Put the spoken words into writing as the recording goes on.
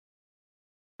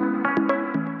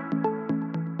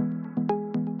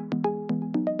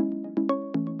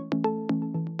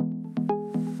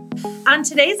On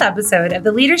today's episode of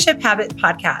the Leadership Habit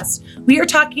Podcast, we are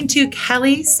talking to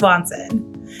Kelly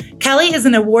Swanson. Kelly is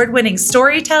an award-winning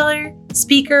storyteller,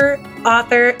 speaker,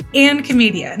 author, and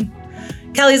comedian.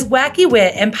 Kelly's wacky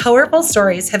wit and powerful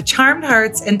stories have charmed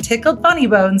hearts and tickled funny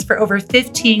bones for over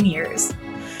 15 years.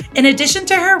 In addition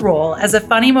to her role as a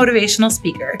funny motivational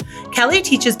speaker, Kelly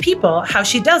teaches people how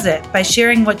she does it by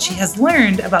sharing what she has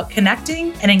learned about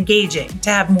connecting and engaging to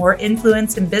have more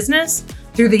influence in business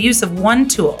through the use of one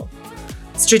tool: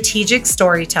 strategic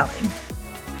storytelling.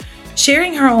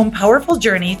 Sharing her own powerful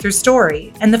journey through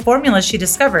story and the formula she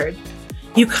discovered,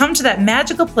 you come to that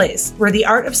magical place where the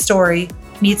art of story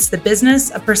meets the business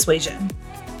of persuasion.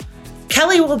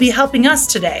 Kelly will be helping us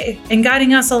today and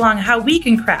guiding us along how we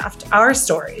can craft our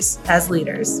stories as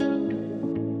leaders.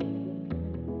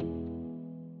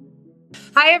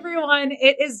 Hi, everyone.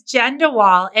 It is Jen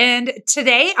DeWall, and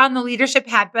today on the Leadership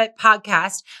Habit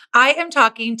Podcast, I am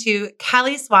talking to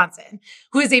Kelly Swanson,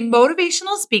 who is a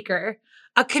motivational speaker,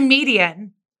 a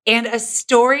comedian, and a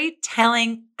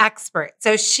storytelling expert.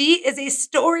 So she is a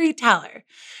storyteller,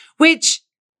 which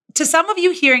to some of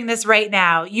you hearing this right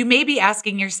now, you may be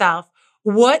asking yourself,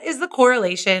 what is the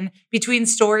correlation between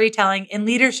storytelling and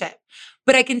leadership?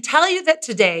 But I can tell you that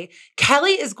today,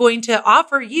 Kelly is going to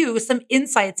offer you some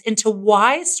insights into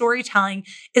why storytelling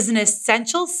is an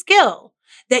essential skill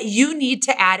that you need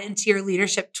to add into your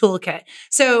leadership toolkit.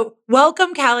 So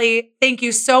welcome, Kelly. Thank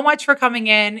you so much for coming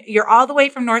in. You're all the way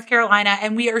from North Carolina,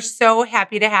 and we are so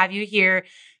happy to have you here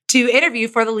to interview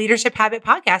for the Leadership Habit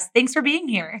Podcast. Thanks for being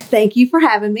here. Thank you for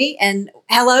having me. And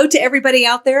hello to everybody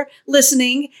out there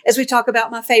listening as we talk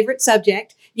about my favorite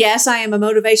subject. Yes, I am a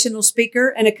motivational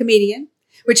speaker and a comedian,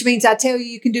 which means I tell you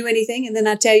you can do anything, and then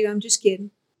I tell you I'm just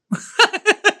kidding.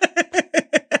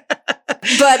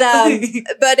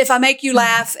 But if I make you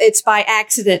laugh, it's by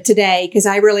accident today, because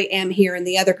I really am here in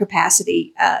the other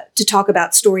capacity to talk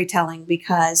about storytelling,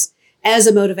 because as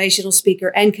a motivational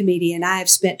speaker and comedian, I have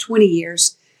spent 20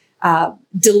 years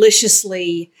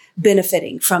deliciously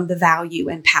benefiting from the value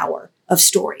and power of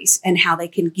stories and how they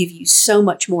can give you so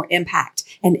much more impact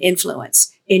and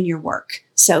influence in your work.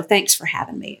 So thanks for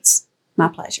having me. It's my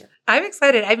pleasure. I'm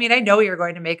excited. I mean, I know you're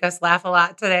going to make us laugh a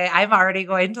lot today. I'm already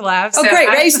going to laugh. Oh, great.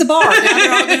 Raise the bar. Now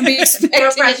they're all going to be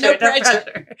expecting no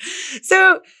pressure.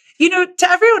 So, to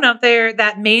everyone out there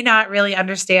that may not really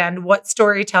understand what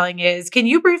storytelling is, can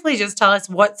you briefly just tell us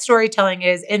what storytelling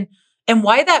is and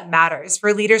why that matters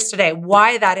for leaders today,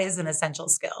 why that is an essential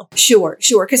skill? Sure.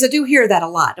 Because I do hear that a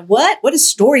lot. What does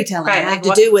storytelling have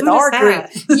to do with our group?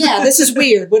 Yeah, this is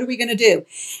weird. What are we going to do?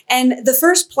 And the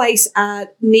first place I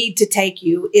need to take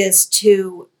you is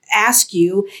to ask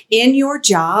you, in your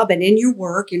job and in your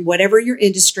work, in whatever your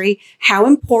industry, how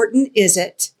important is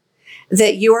it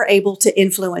that you are able to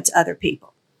influence other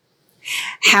people?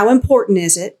 How important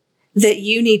is it that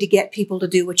you need to get people to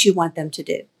do what you want them to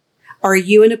do? Are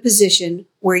you in a position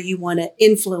where you want to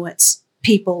influence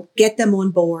people, get them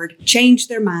on board, change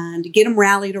their mind, get them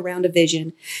rallied around a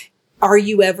vision? Are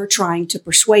you ever trying to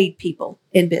persuade people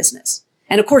in business?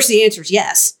 And of course, the answer is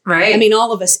yes. Right. I mean,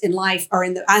 all of us in life are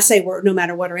no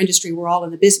matter what our industry, we're all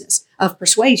in the business of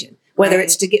persuasion, whether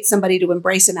it's to get somebody to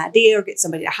embrace an idea or get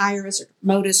somebody to hire us or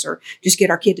promote us or just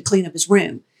get our kid to clean up his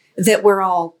room, that we're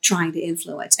all trying to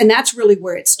influence. And that's really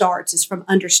where it starts, is from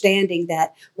understanding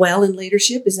that, well, in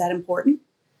leadership, is that important?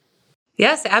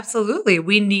 Yes, absolutely.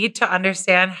 We need to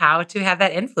understand how to have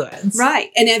that influence. Right.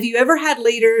 And have you ever had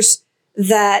leaders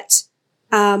that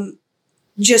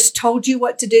just told you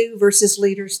what to do versus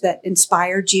leaders that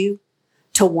inspired you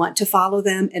to want to follow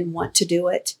them and want to do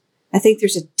it? I think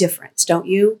there's a difference, don't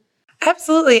you?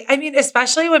 Absolutely. I mean,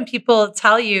 especially when people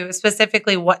tell you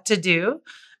specifically what to do,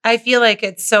 I feel like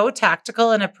it's so tactical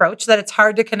an approach that it's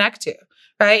hard to connect to,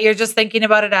 right? You're just thinking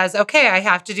about it as, okay, I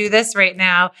have to do this right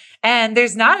now. And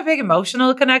there's not a big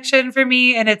emotional connection for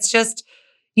me. And it's just,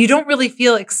 you don't really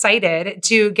feel excited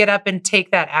to get up and take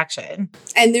that action.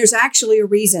 And there's actually a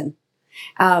reason.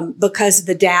 Because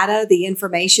the data, the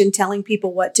information telling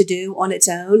people what to do on its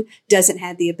own doesn't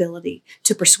have the ability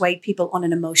to persuade people on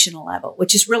an emotional level,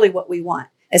 which is really what we want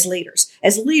as leaders.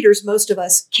 As leaders, most of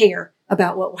us care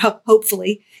about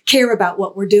hopefully care about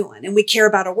what we're doing. And we care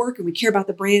about our work, and we care about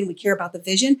the brand, we care about the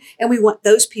vision, and we want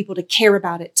those people to care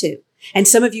about it too. And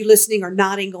some of you listening are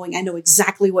nodding, going, I know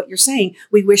exactly what you're saying.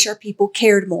 We wish our people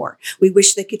cared more. We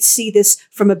wish they could see this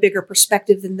from a bigger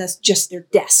perspective than just their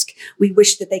desk. We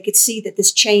wish that they could see that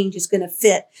this change is going to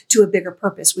fit to a bigger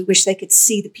purpose. We wish they could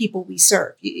see the people we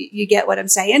serve. You get what I'm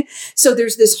saying? So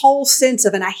there's this whole sense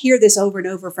of, and I hear this over and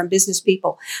over from business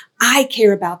people, I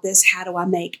care about this. How do I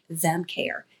make them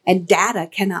care? And data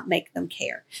cannot make them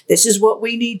care. This is what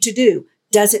we need to do.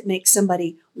 doesn't make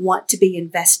somebody want to be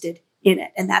invested in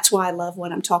it. And that's why I love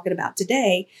what I'm talking about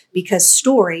today, because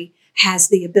story has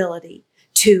the ability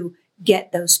to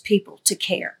get those people to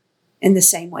care in the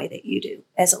same way that you do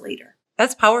as a leader.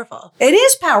 That's powerful. It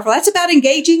is powerful. That's about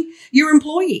engaging your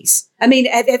employees. I mean,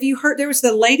 have you heard, there was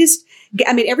the latest,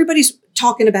 I mean, everybody's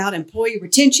talking about employee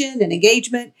retention and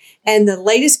engagement. And the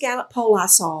latest Gallup poll I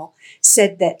saw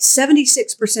said that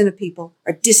 76% of people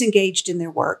are disengaged in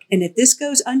their work. And if this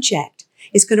goes unchecked,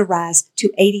 it's going to rise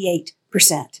to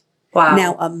 88%. Wow.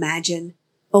 Now imagine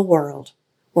a world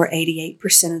where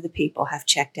 88% of the people have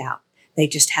checked out. They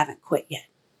just haven't quit yet.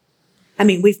 I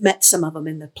mean, we've met some of them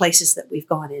in the places that we've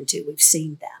gone into. We've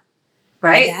seen them.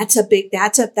 Right. And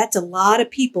that's a lot of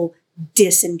people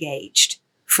disengaged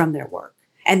from their work.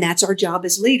 And that's our job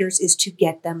as leaders, is to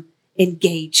get them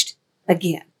engaged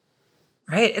again.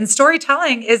 Right. And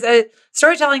storytelling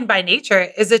by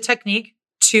nature is a technique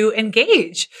to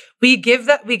engage. You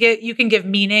can give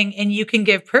meaning and you can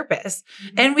give purpose.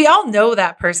 Mm-hmm. And we all know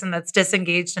that person that's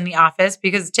disengaged in the office,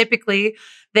 because typically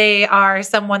they are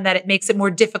someone that it makes it more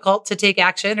difficult to take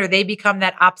action, or they become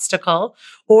that obstacle,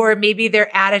 or maybe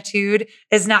their attitude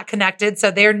is not connected.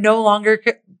 So they're no longer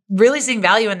really seeing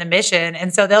value in the mission.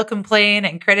 And so they'll complain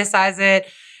and criticize it.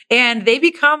 And they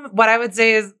become what I would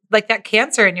say is like that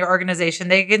cancer in your organization.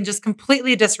 They can just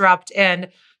completely disrupt and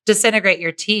disintegrate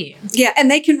your team. Yeah.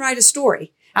 And they can write a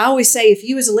story. I always say, if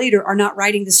you as a leader are not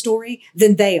writing the story,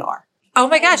 then they are. Oh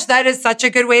my gosh, that is such a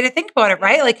good way to think about it,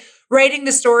 right? Like writing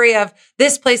the story of,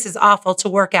 this place is awful to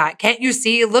work at. Can't you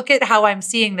see? Look at how I'm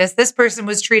seeing this. This person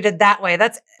was treated that way.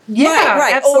 That's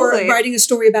right. Absolutely. Or writing a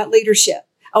story about leadership.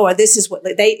 Oh, this is what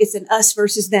it's an us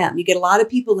versus them. You get a lot of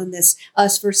people in this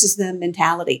us versus them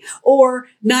mentality, or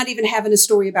not even having a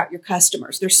story about your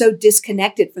customers. They're so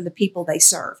disconnected from the people they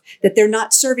serve that they're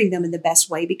not serving them in the best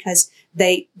way, because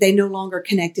they no longer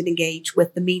connect and engage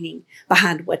with the meaning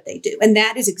behind what they do. And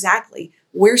that is exactly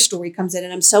where story comes in.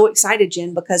 And I'm so excited,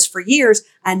 Jen, because for years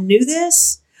I knew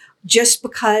this just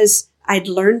because I'd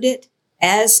learned it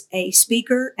as a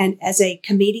speaker and as a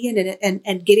comedian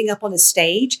and getting up on a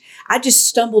stage. I just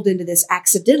stumbled into this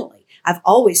accidentally. I've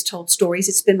always told stories.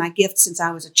 It's been my gift since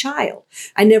I was a child.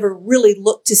 I never really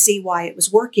looked to see why it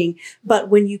was working. But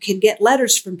when you can get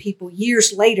letters from people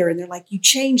years later and they're like, you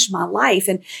changed my life.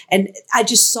 And I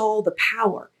just saw the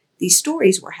power these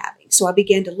stories were having. So I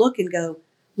began to look and go,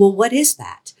 well, what is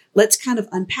that? Let's kind of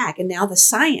unpack. And now the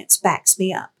science backs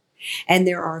me up. And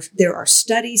there are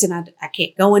studies, and I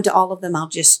can't go into all of them. I'll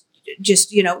just,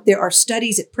 there are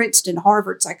studies at Princeton,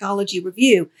 Harvard Psychology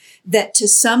Review that, to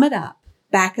sum it up,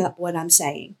 back up what I'm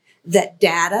saying, that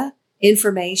data,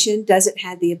 information doesn't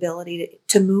have the ability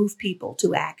to move people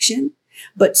to action,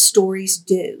 but stories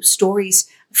do. Stories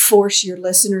force your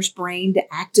listener's brain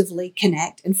to actively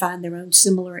connect and find their own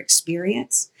similar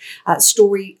experience.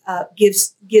 Story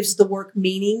gives the work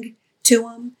meaning to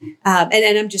them.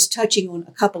 And I'm just touching on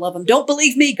a couple of them. Don't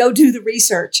believe me, go do the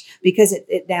research, because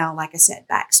it now, like I said,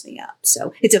 backs me up.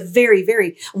 So it's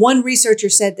a one researcher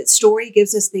said that story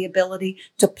gives us the ability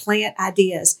to plant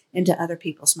ideas into other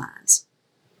people's minds.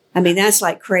 I mean, that's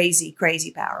like crazy,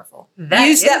 crazy powerful.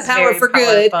 Use that power for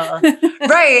good.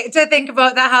 Right. To think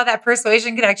about how that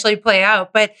persuasion can actually play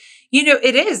out. But,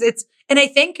 and I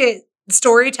think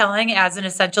storytelling as an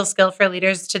essential skill for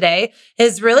leaders today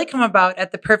has really come about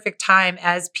at the perfect time,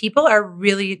 as people are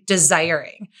really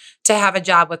desiring to have a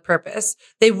job with purpose.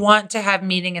 They want to have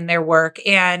meaning in their work.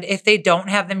 And if they don't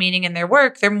have the meaning in their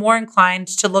work, they're more inclined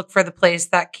to look for the place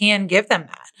that can give them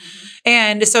that. Mm-hmm.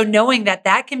 And so knowing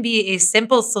that can be a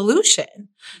simple solution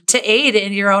to aid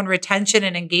in your own retention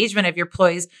and engagement of your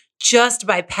employees, just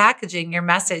by packaging your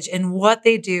message and what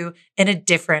they do in a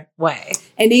different way.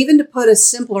 And even to put a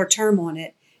simpler term on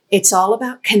it, it's all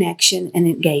about connection and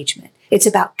engagement. It's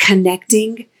about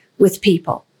connecting with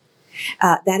people.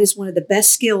 That is one of the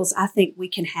best skills I think we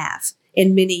can have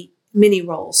in many, many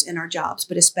roles in our jobs,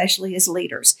 but especially as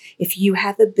leaders. If you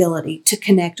have the ability to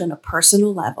connect on a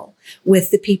personal level with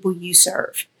the people you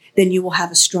serve, then you will have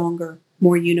a stronger,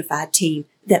 more unified team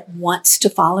that wants to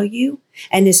follow you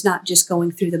and is not just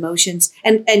going through the motions.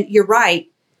 And you're right.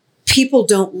 People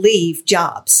don't leave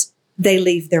jobs. They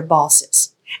leave their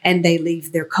bosses and they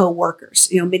leave their coworkers.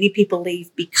 Many people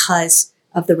leave because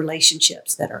of the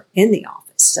relationships that are in the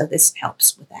office. So this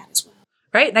helps with that as well.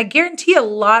 Right. And I guarantee a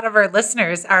lot of our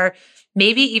listeners are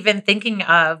maybe even thinking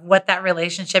of what that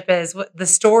relationship is, the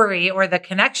story or the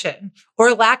connection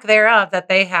or lack thereof that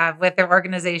they have with their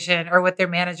organization or with their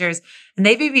managers. And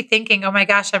they may be thinking, oh my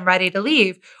gosh, I'm ready to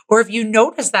leave. Or if you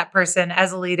notice that person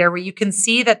as a leader where you can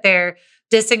see that they're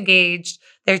disengaged,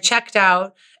 they're checked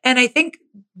out, And I think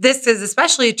this is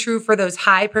especially true for those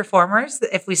high performers.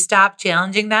 If we stop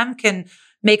challenging them, can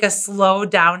make a slow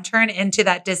downturn into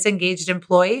that disengaged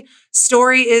employee.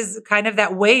 Story is kind of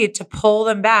that way to pull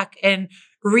them back and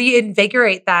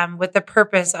reinvigorate them with the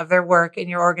purpose of their work in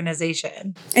your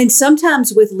organization. And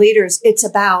sometimes with leaders, it's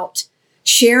about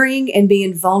sharing and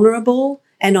being vulnerable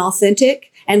and authentic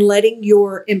and letting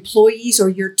your employees or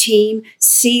your team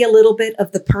see a little bit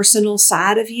of the personal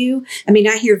side of you. I mean,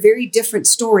 I hear very different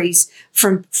stories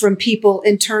from people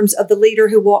in terms of the leader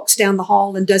who walks down the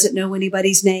hall and doesn't know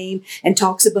anybody's name and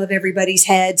talks above everybody's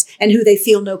heads and who they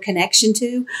feel no connection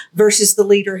to, versus the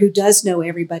leader who does know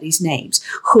everybody's names,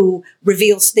 who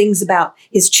reveals things about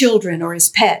his children or his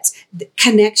pets. The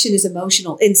connection is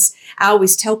emotional. And I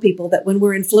always tell people that when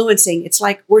we're influencing, it's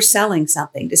like we're selling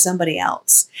something to somebody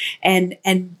else. And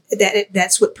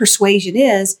that's what persuasion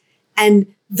is.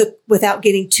 And without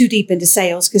getting too deep into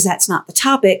sales, because that's not the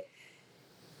topic,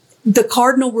 the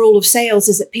cardinal rule of sales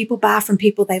is that people buy from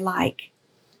people they like.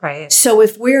 Right. So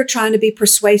if we're trying to be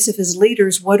persuasive as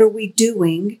leaders, what are we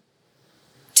doing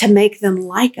to make them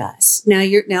like us?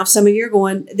 Now some of you are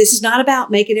going, this is not about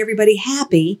making everybody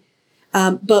happy,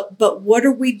 but what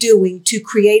are we doing to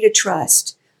create a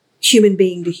trust, human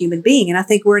being to human being? And I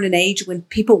think we're in an age when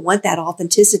people want that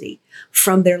authenticity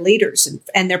from their leaders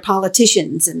and their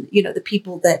politicians and, the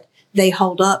people that they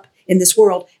hold up in this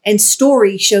world. And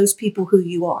story shows people who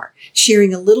you are.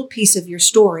 Sharing a little piece of your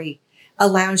story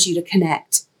allows you to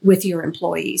connect with your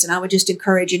employees. And I would just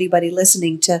encourage anybody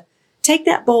listening to take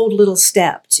that bold little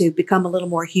step to become a little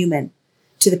more human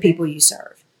to the people you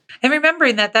serve. And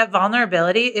remembering that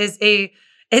vulnerability is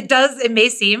it may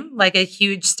seem like a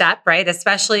huge step, right?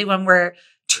 Especially when we're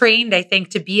trained, I think,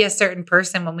 to be a certain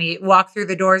person when we walk through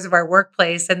the doors of our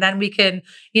workplace, and then we can,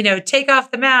 take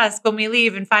off the mask when we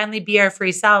leave and finally be our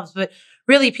free selves. But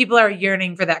really, people are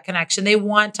yearning for that connection. They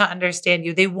want to understand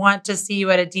you. They want to see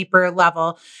you at a deeper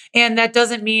level. And that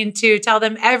doesn't mean to tell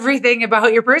them everything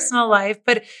about your personal life,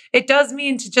 but it does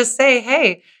mean to just say,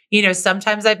 hey,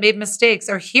 sometimes I've made mistakes,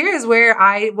 or here is where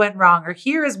I went wrong, or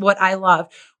here is what I love.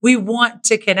 We want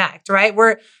to connect, right?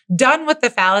 We're done with the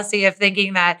fallacy of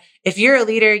thinking that if you're a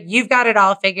leader, you've got it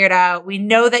all figured out. We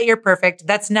know that you're perfect.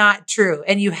 That's not true.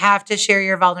 And you have to share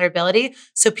your vulnerability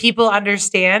so people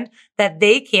understand that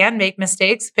they can make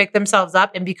mistakes, pick themselves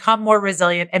up, and become more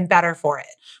resilient and better for it.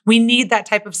 We need that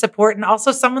type of support, and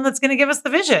also someone that's going to give us the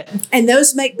vision. And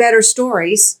those make better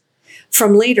stories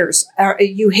from leaders.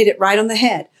 You hit it right on the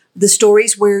head. The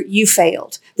stories where you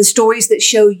failed, the stories that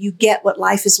show you get what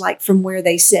life is like from where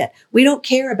they sit. We don't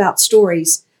care about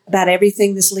stories about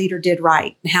everything this leader did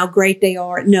right and how great they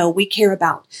are. No, we care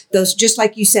about those. Just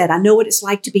like you said, I know what it's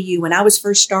like to be you. When I was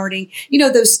first starting,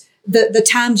 those, the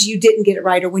times you didn't get it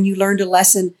right, or when you learned a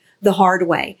lesson the hard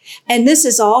way. And this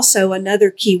is also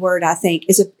another key word, I think,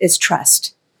 is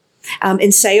trust.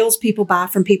 In sales, people buy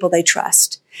from people they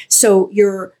trust. So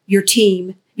your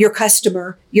team, your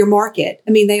customer, your market,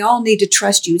 they all need to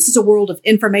trust you. This is a world of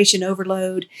information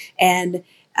overload, and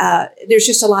there's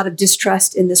just a lot of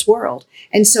distrust in this world.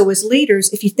 And so as leaders,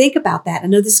 if you think about that, I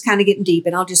know this is kind of getting deep,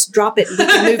 and I'll just drop it and we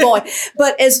can move on.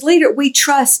 But as leader, we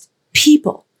trust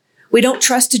people. We don't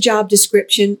trust a job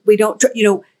description. We don't,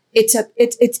 it's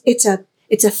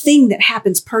a thing that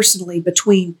happens personally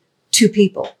between two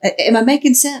people. Am I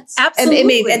making sense?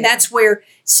 Absolutely. And that's where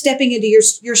stepping into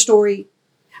your story,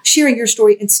 sharing your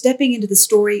story, and stepping into the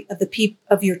story of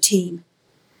of your team,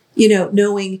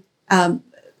 knowing, I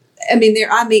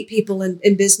meet people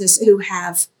in business who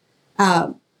have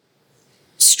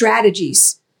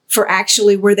strategies for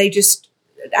actually where they just,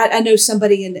 I know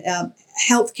somebody in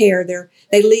healthcare,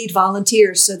 they lead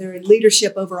volunteers. So they're in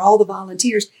leadership over all the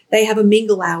volunteers. They have a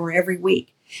mingle hour every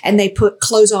week, and they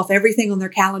close off everything on their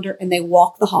calendar, and they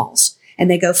walk the halls, and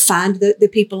they go find the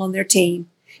people on their team,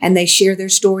 and they share their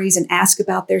stories and ask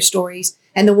about their stories.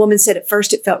 And the woman said at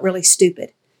first it felt really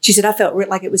stupid. She said, I felt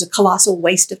like it was a colossal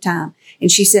waste of time. And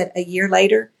she said, a year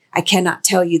later, I cannot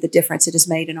tell you the difference it has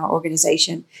made in our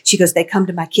organization. She goes, they come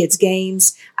to my kids'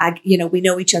 games. We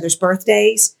know each other's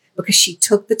birthdays, because she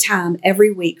took the time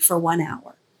every week for 1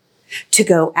 hour to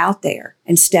go out there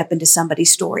and step into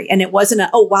somebody's story. And it wasn't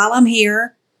while I'm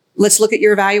here, let's look at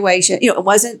your evaluation.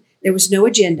 There was no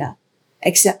agenda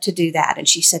except to do that. And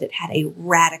she said it had a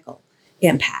radical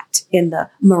impact in the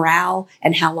morale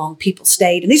and how long people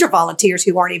stayed. And these are volunteers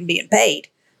who aren't even being paid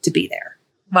to be there.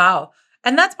 Wow.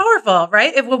 And that's powerful,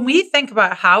 right? When we think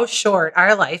about how short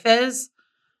our life is,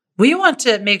 we want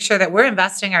to make sure that we're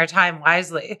investing our time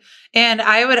wisely. And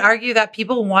I would argue that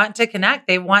people want to connect.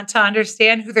 They want to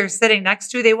understand who they're sitting next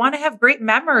to. They want to have great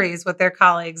memories with their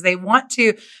colleagues. They want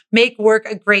to make work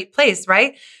a great place,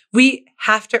 right? We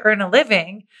have to earn a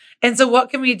living. And so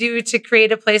what can we do to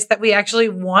create a place that we actually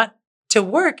want to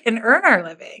work and earn our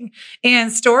living?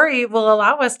 And story will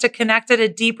allow us to connect at a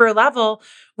deeper level,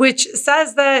 which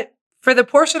says that for the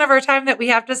portion of our time that we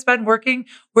have to spend working,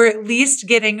 we're at least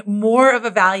getting more of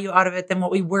a value out of it than what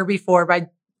we were before by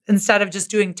instead of just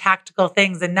doing tactical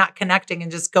things and not connecting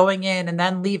and just going in and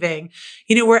then leaving.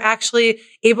 We're actually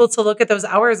able to look at those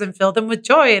hours and fill them with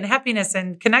joy and happiness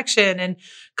and connection and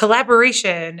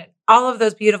collaboration, all of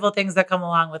those beautiful things that come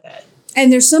along with it. And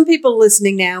there's some people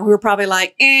listening now who are probably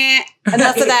like,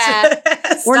 enough of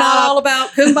that. We're not all about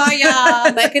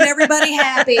kumbaya, making everybody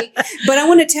happy. But I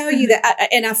want to tell you that,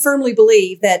 and I firmly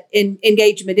believe that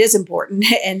engagement is important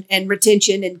and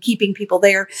retention and keeping people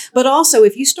there. But also,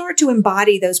 if you start to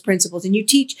embody those principles and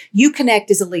you connect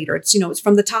as a leader, it's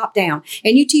from the top down,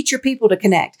 and you teach your people to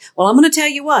connect. Well, I'm going to tell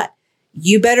you what,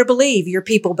 you better believe your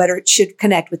people should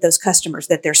connect with those customers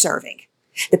that they're serving.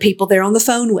 The people they're on the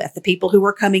phone with, the people who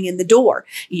are coming in the door.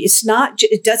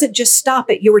 It doesn't just stop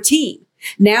at your team.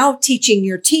 Now teaching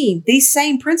your team, these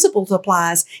same principles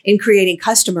applies in creating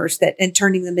customers and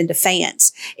turning them into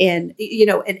fans and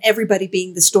everybody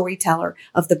being the storyteller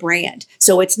of the brand.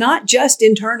 So it's not just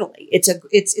internally.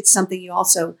 It's something you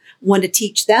also want to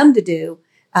teach them to do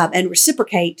and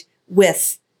reciprocate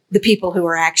with the people who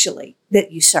are actually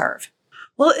that you serve.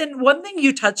 Well, and one thing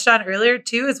you touched on earlier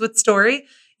too is with story.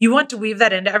 You want to weave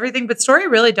that into everything, but story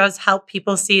really does help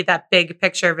people see that big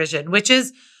picture vision, which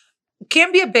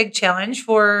can be a big challenge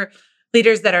for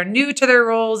leaders that are new to their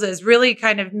roles, is really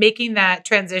kind of making that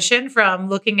transition from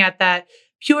looking at that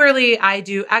purely I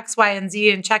do X, Y, and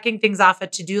Z and checking things off a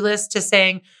to-do list to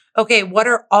saying, okay, what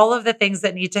are all of the things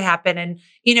that need to happen? And,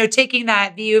 taking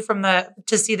that view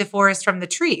to see the forest from the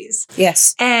trees.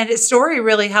 Yes. And story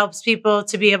really helps people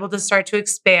to be able to start to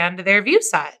expand their view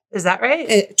set. Is that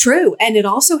right? True. And it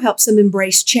also helps them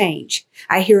embrace change.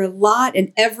 I hear a lot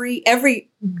in every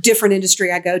different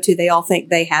industry I go to, they all think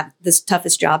they have the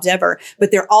toughest jobs ever,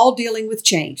 but they're all dealing with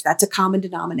change. That's a common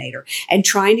denominator. And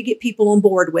trying to get people on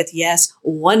board with, yes,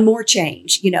 one more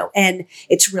change, and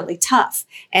it's really tough.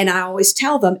 And I always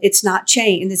tell them it's not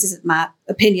change. And this isn't my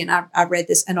opinion. I read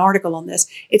an article on this.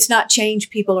 It's not change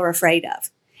people are afraid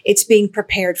of. It's being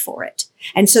prepared for it.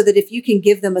 And so that if you can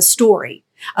give them a story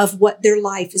of what their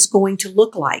life is going to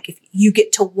look like, if you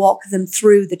get to walk them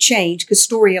through the change, because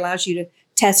story allows you to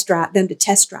test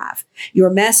drive your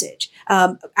message.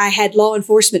 I had law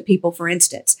enforcement people, for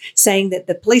instance, saying that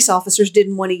the police officers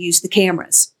didn't want to use the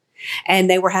cameras and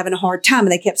they were having a hard time.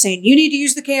 And they kept saying, you need to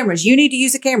use the cameras. You need to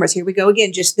use the cameras. Here we go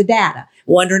again, just the data,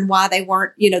 wondering why they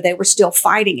weren't, they were still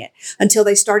fighting it until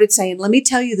they started saying, let me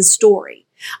tell you the story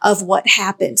of what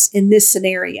happens in this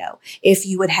scenario if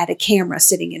you had a camera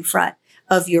sitting in front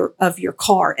of your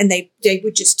car. And they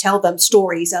would just tell them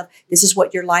stories of this is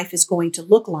what your life is going to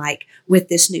look like with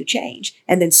this new change.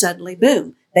 And then suddenly,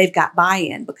 boom, they've got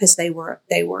buy-in because they were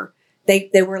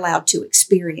allowed to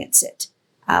experience it.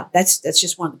 That's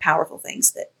just one of the powerful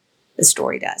things that the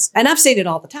story does. And I've seen it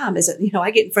all the time is that,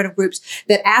 I get in front of groups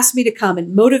that ask me to come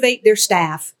and motivate their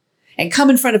staff and come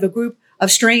in front of a group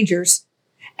of strangers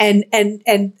and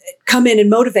come in and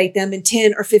motivate them in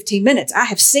 10 or 15 minutes. I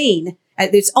have seen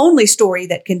it's only story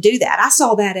that can do that. I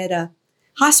saw that at a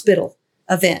hospital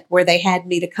event where they had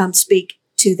me to come speak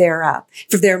to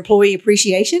for their employee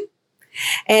appreciation.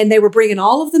 And they were bringing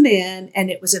all of them in, and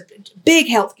it was a big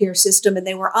healthcare system, and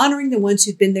they were honoring the ones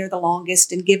who'd been there the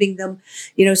longest and giving them,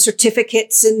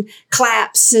 certificates and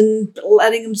claps and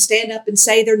letting them stand up and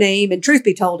say their name. And truth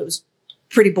be told, it was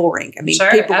pretty boring. I mean, sure,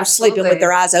 people absolutely. were sleeping with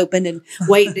their eyes open and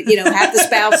waiting. Half the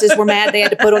spouses were mad they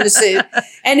had to put on a suit,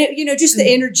 and just the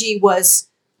energy was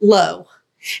low.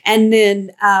 And then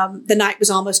the night was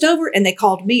almost over, and they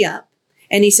called me up.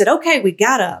 And he said, okay, we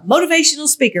got a motivational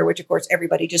speaker, which of course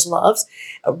everybody just loves.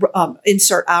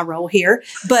 Insert eye roll here.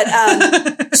 But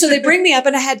so they bring me up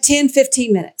and I had 10,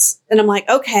 15 minutes. And I'm like,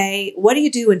 okay, what do you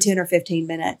do in 10 or 15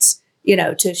 minutes,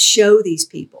 to show these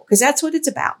people? Because that's what it's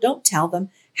about. Don't tell them.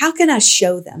 How can I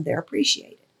show them they're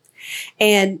appreciated?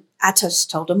 And I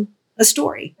just told them a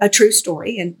story, a true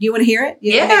story. And you want to hear it?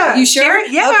 You sure?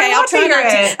 Yeah, okay, I'll try not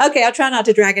to. Okay, I'll try not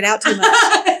to drag it out too much.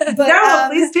 But, no,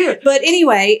 please do. But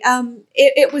anyway,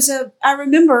 it was I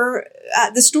remember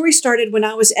the story started when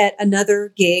I was at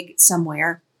another gig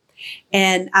somewhere.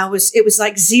 And it was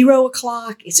like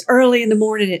 0:00. It's early in the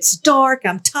morning. It's dark.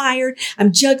 I'm tired.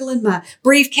 I'm juggling my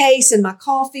briefcase and my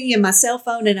coffee and my cell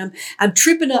phone. And I'm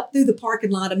tripping up through the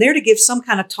parking lot. I'm there to give some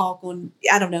kind of talk on,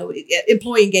 I don't know,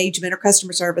 employee engagement or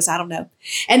customer service. I don't know.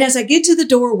 And as I get to the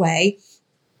doorway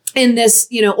in this,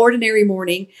 ordinary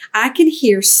morning, I can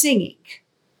hear singing.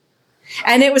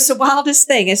 And it was the wildest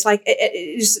thing. It's like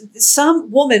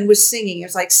some woman was singing. It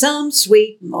was like, some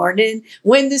sweet morning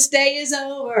when this day is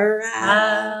over,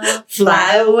 I'll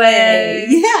fly away.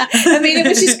 Yeah. I mean, it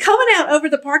was just coming out over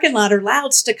the parking lot, or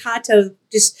loud staccato,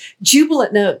 just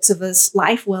jubilant notes of a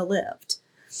life well lived.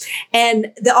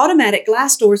 And the automatic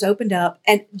glass doors opened up.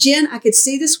 And Jen, I could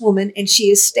see this woman, and she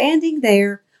is standing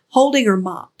there holding her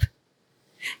mop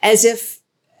as if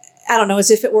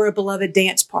it were a beloved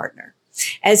dance partner.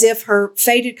 As if her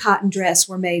faded cotton dress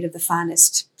were made of the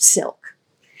finest silk.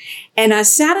 And I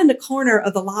sat in the corner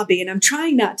of the lobby, and I'm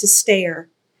trying not to stare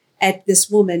at this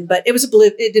woman, but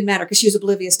it didn't matter because she was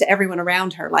oblivious to everyone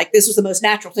around her. Like, this was the most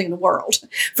natural thing in the world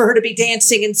for her to be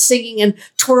dancing and singing and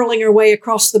twirling her way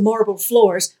across the marble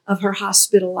floors of her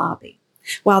hospital lobby,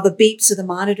 while the beeps of the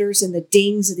monitors and the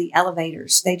dings of the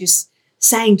elevators, they just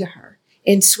sang to her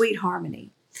in sweet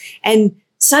harmony. And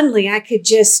suddenly I could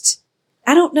just,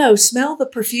 smell the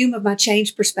perfume of my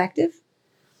changed perspective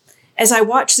as I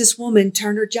watched this woman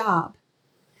turn her job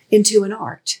into an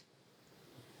art.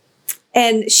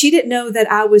 And she didn't know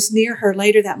that I was near her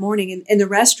later that morning in the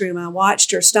restroom. I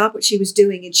watched her stop what she was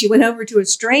doing, and she went over to a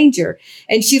stranger,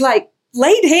 and she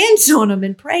laid hands on him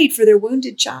and prayed for their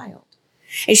wounded child.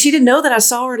 And she didn't know that I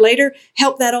saw her later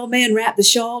help that old man wrap the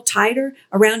shawl tighter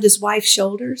around his wife's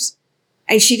shoulders.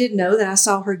 And she didn't know that I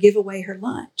saw her give away her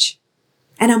lunch.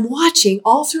 And I'm watching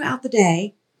all throughout the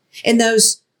day in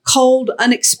those cold,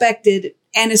 unexpected,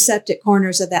 antiseptic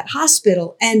corners of that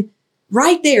hospital. And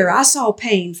right there, I saw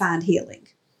pain find healing.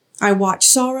 I watched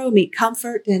sorrow meet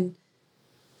comfort, and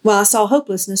I saw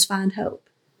hopelessness find hope.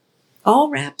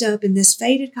 All wrapped up in this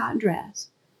faded cotton dress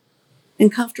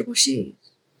and comfortable shoes.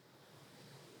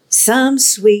 Some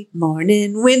sweet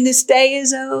morning when this day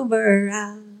is over,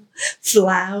 I'll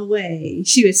fly away.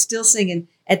 She was still singing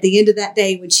at the end of that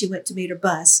day when she went to meet her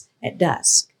bus at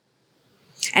dusk.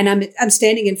 And I'm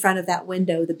standing in front of that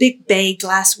window, the big bay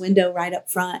glass window right up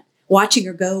front, watching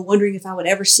her go, wondering if I would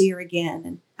ever see her again.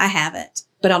 And I haven't,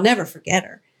 but I'll never forget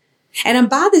her. And I'm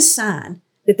by this sign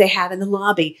that they have in the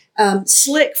lobby,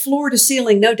 slick floor to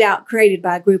ceiling, no doubt created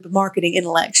by a group of marketing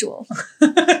intellectuals.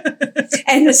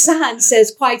 And the sign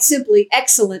says quite simply,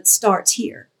 excellence starts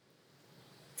here.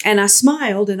 And I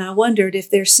smiled, and I wondered if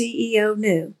their CEO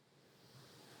knew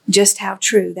just how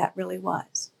true that really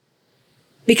was.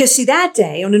 Because see, that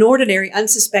day, on an ordinary,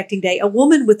 unsuspecting day, a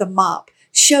woman with a mop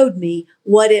showed me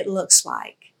what it looks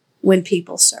like when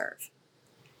people serve.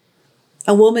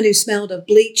 A woman who smelled of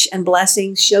bleach and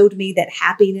blessings showed me that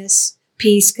happiness,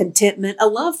 peace, contentment, a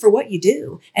love for what you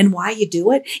do and why you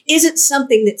do it isn't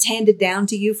something that's handed down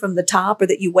to you from the top or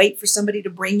that you wait for somebody to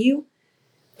bring you.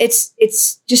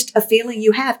 It's just a feeling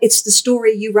you have. It's the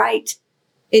story you write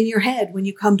in your head when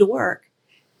you come to work.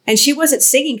 And she wasn't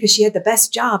singing because she had the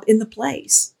best job in the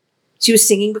place. She was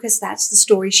singing because that's the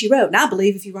story she wrote. And I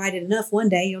believe if you write it enough, one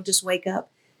day you'll just wake up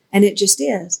and it just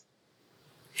is.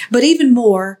 But even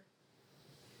more,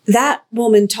 that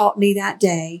woman taught me that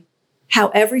day how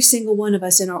every single one of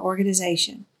us in our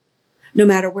organization, no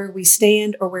matter where we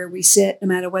stand or where we sit, no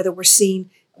matter whether we're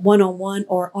seen one-on-one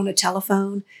or on a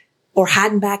telephone or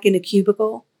hiding back in a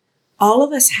cubicle, all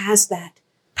of us has that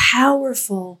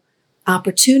powerful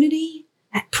opportunity,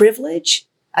 that privilege.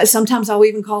 Sometimes I'll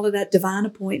even call it that divine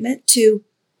appointment to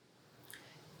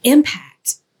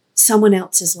impact someone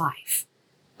else's life,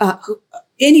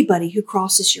 anybody who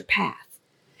crosses your path.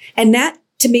 And that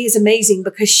to me is amazing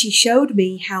because she showed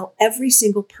me how every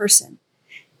single person,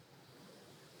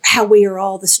 how we are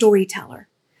all the storyteller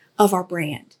of our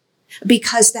brand.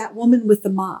 Because that woman with the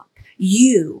mop,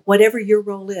 you, whatever your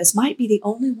role is, might be the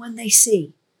only one they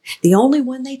see, the only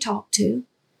one they talk to.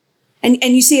 And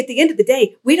you see, at the end of the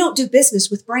day, we don't do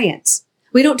business with brands.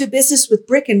 We don't do business with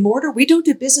brick and mortar. We don't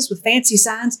do business with fancy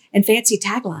signs and fancy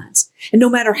taglines. And no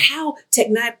matter how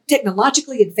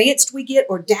technologically advanced we get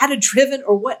or data-driven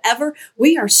or whatever,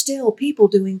 we are still people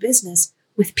doing business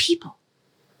with people.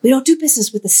 We don't do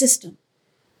business with the system.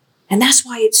 And that's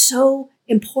why it's so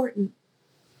important,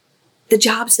 the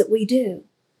jobs that we do.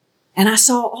 And I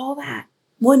saw all that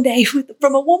one day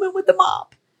from a woman with the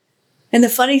mop. And the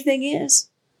funny thing is,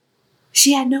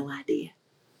 she had no idea.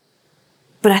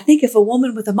 But I think if a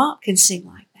woman with a mop can sing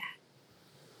like that,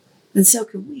 then so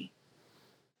can we.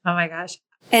 Oh my gosh.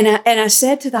 And I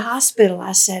said to the hospital,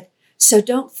 I said, so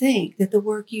don't think that the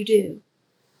work you do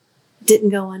didn't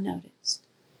go unnoticed.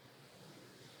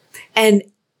 And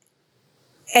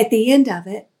at the end of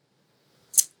it,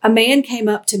 a man came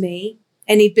up to me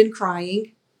and he'd been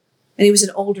crying, and he was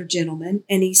an older gentleman,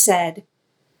 and he said,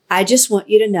 I just want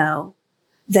you to know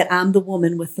that I'm the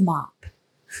woman with the mop.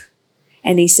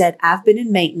 And he said, I've been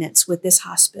in maintenance with this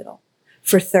hospital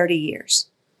for 30 years.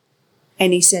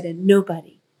 And he said, and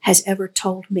nobody has ever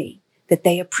told me that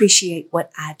they appreciate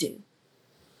what I do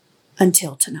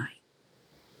until tonight.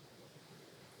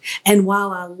 And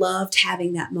while I loved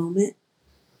having that moment,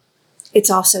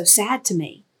 it's also sad to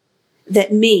me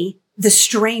that me, the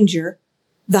stranger,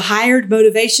 the hired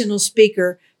motivational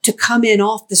speaker to come in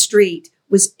off the street,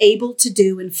 was able to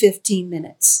do in 15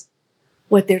 minutes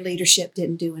what their leadership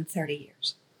didn't do in 30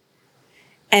 years.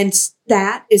 And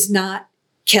that is not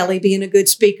Kelly being a good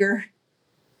speaker.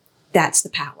 That's the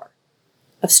power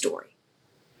of story.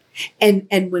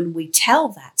 And when we tell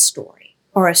that story,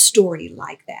 or a story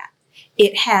like that,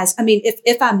 it has, I mean,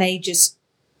 if I may just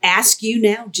ask you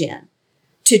now, Jen,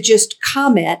 to just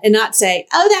comment and not say,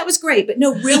 oh, that was great, but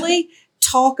no, really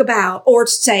talk about, or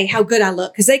say how good I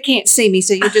look, because they can't see me,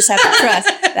 so you just have to trust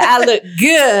that I look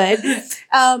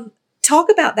good.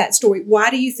 Talk about that story. Why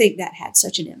do you think that had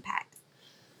such an impact?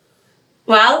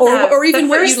 Well, or even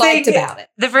what you liked about it.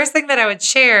 The first thing that I would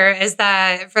share is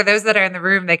that for those that are in the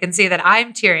room, they can see that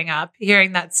I'm tearing up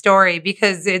hearing that story,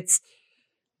 because it's,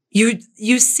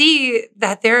 you see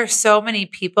that there are so many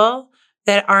people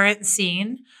that aren't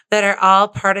seen, that are all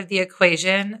part of the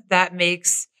equation that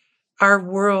makes our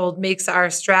world, makes our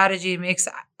strategy, makes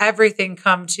everything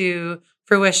come to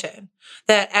fruition,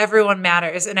 that everyone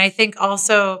matters. And I think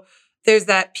also there's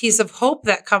that piece of hope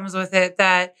that comes with it,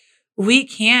 that we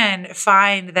can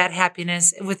find that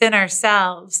happiness within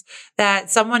ourselves, that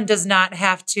someone does not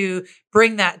have to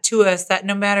bring that to us, that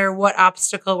no matter what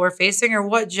obstacle we're facing or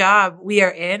what job we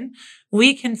are in,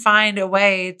 we can find a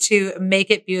way to make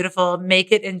it beautiful,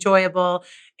 make it enjoyable,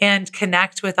 and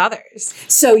connect with others.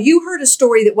 So you heard a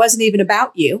story that wasn't even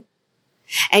about you,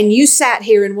 and you sat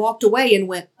here and walked away and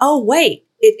went, oh, wait,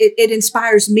 it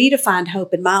inspires me to find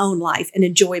hope in my own life and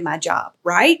enjoy my job,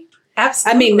 right?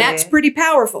 Absolutely. I mean, that's pretty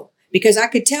powerful, because I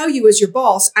could tell you as your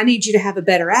boss, I need you to have a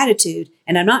better attitude,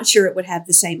 and I'm not sure it would have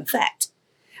the same effect.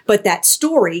 But that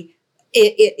story,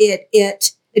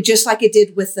 it just like it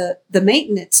did with the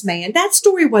maintenance man, that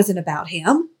story wasn't about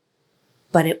him,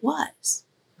 but it was.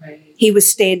 Right. He was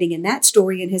standing in that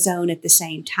story and his own at the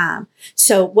same time.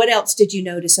 So what else did you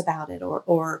notice about it,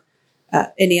 or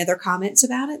any other comments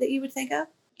about it that you would think of?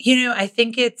 I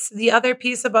think it's the other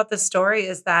piece about the story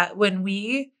is that when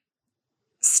we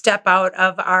step out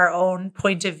of our own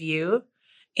point of view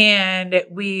and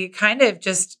we kind of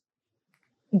just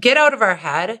get out of our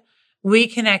head, we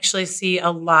can actually see a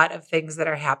lot of things that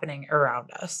are happening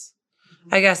around us.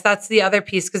 Mm-hmm. I guess that's the other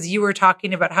piece, because you were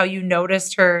talking about how you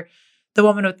noticed her, the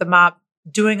woman with the mop,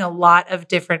 doing a lot of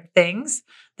different things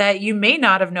that you may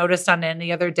not have noticed on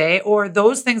any other day, or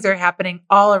those things are happening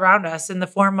all around us in the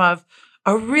form of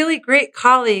a really great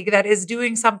colleague that is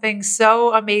doing something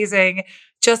so amazing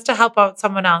just to help out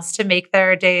someone else to make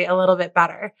their day a little bit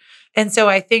better. And so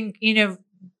I think,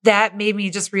 that made me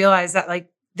just realize that, like,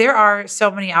 there are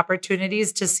so many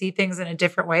opportunities to see things in a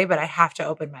different way, but I have to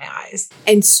open my eyes.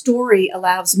 And story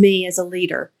allows me as a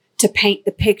leader to paint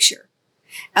the picture.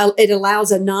 It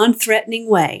allows a non-threatening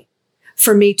way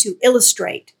for me to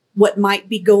illustrate what might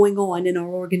be going on in our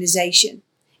organization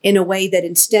in a way that,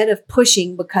 instead of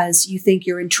pushing because you think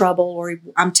you're in trouble or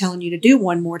I'm telling you to do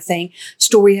one more thing,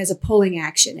 story has a pulling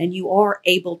action, and you are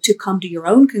able to come to your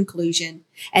own conclusion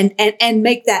and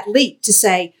make that leap to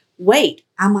say, wait,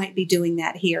 I might be doing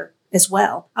that here as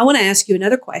well. I want to ask you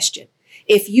another question.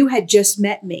 If you had just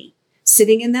met me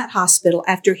sitting in that hospital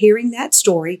after hearing that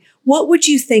story, what would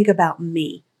you think about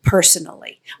me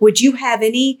personally? Would you have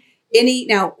any,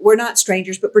 now we're not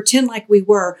strangers, but pretend like we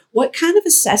were, what kind of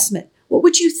assessment, what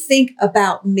would you think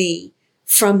about me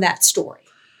from that story?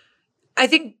 I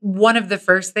think one of the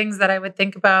first things that I would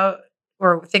think about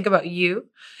you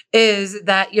is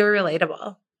that you're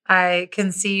relatable. I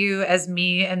can see you as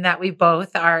me, and that we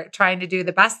both are trying to do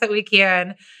the best that we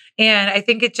can. And I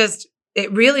think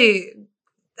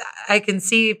I can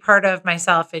see part of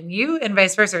myself in you and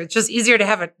vice versa. It's just easier to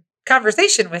have a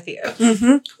conversation with you.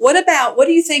 Mm-hmm. What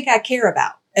do you think I care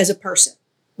about as a person?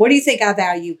 What do you think I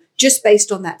value just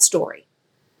based on that story?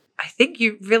 I think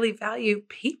you really value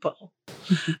people,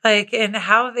 and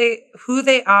who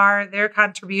they are, their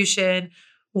contribution,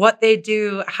 what they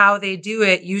do, how they do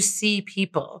it. You see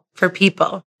people for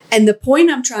people. And the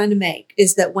point I'm trying to make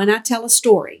is that when I tell a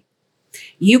story,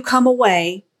 you come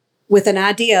away with an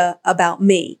idea about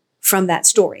me from that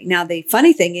story. Now, the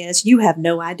funny thing is you have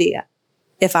no idea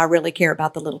if I really care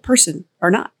about the little person or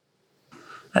not.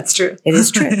 That's true. It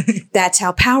is true. That's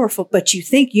how powerful, but you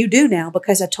think you do now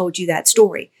because I told you that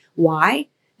story. Why?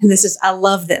 And I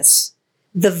love this.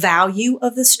 The value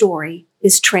of the story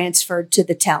is transferred to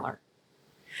the teller.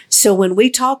 So when we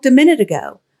talked a minute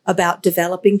ago about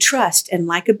developing trust and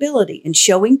likability and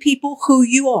showing people who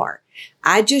you are,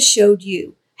 I just showed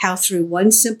you how through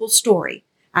one simple story,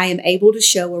 I am able to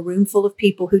show a room full of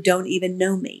people who don't even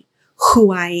know me,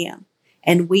 who I am.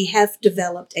 And we have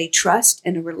developed a trust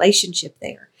and a relationship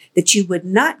there that you would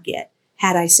not get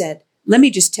had I said, let me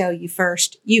just tell you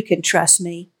first, you can trust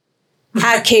me.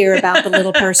 I care about the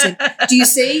little person. Do you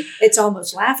see? It's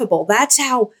almost laughable. That's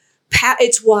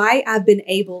it's why I've been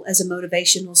able as a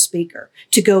motivational speaker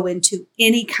to go into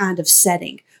any kind of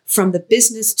setting, from the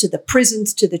business to the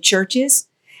prisons to the churches,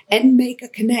 and make a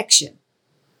connection.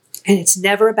 And it's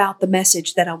never about the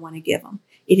message that I want to give them.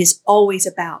 It is always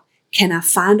about, can I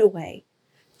find a way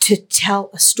to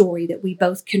tell a story that we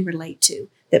both can relate to,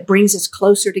 that brings us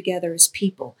closer together as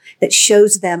people, that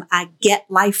shows them I get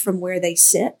life from where they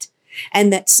sit,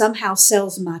 and that somehow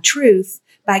sells my truth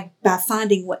by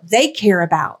finding what they care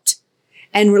about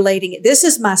and relating it. This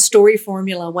is my story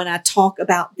formula when I talk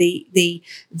about the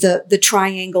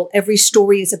triangle. Every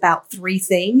story is about three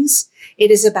things.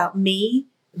 It is about me,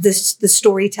 the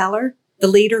storyteller, the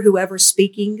leader, whoever's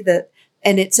speaking,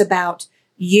 and it's about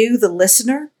you, the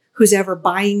listener, who's ever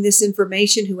buying this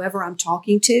information, whoever I'm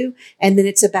talking to. And then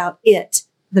it's about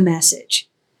the message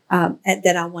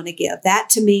that I want to give. That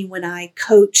to me, when I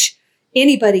coach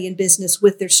anybody in business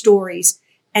with their stories,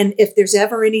 and if there's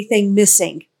ever anything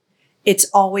missing, it's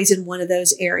always in one of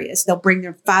those areas. They'll bring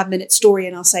their 5-minute story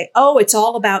and I'll say, oh, it's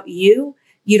all about you.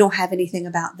 You don't have anything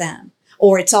about them.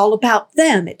 Or it's all about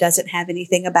them. It doesn't have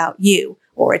anything about you.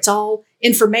 Or it's all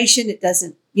information. It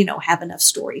doesn't, have enough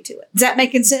story to it. Is that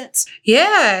making sense?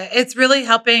 Yeah. It's really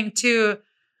helping to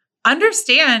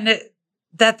understand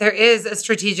that there is a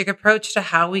strategic approach to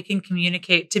how we can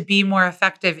communicate to be more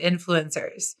effective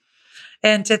influencers.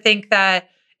 And to think that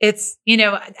it's,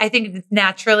 I think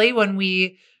naturally when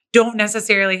we don't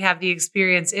necessarily have the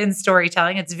experience in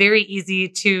storytelling, it's very easy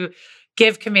to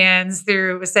give commands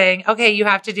through saying, okay, you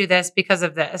have to do this because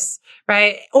of this,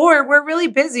 right? Or we're really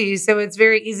busy. So it's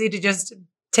very easy to just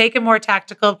take a more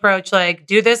tactical approach, like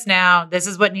do this now. This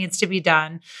is what needs to be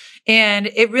done. And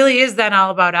it really is then all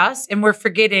about us. And we're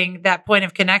forgetting that point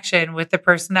of connection with the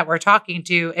person that we're talking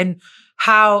to, and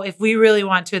how, if we really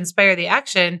want to inspire the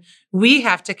action, we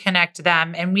have to connect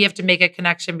them and we have to make a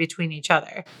connection between each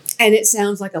other. And it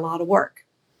sounds like a lot of work.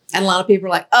 And a lot of people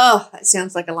are like, oh, that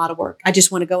sounds like a lot of work. I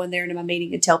just want to go in there into my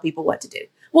meeting and tell people what to do.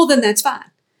 Well, then that's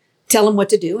fine. Tell them what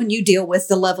to do and you deal with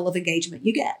the level of engagement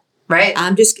you get. Right.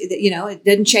 I'm just, it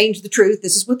doesn't change the truth.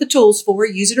 This is what the tool's for.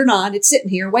 Use it or not. It's sitting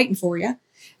here waiting for you.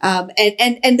 And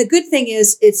the good thing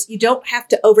is you don't have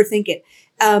to overthink it.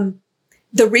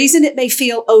 The reason it may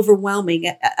feel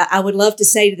overwhelming, I would love to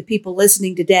say to the people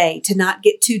listening today to not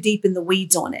get too deep in the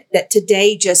weeds on it, that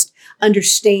today just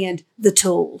understand the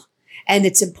tool and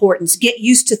its importance. Get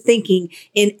used to thinking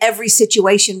in every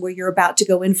situation where you're about to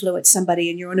go influence somebody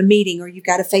and you're on a meeting or you've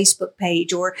got a Facebook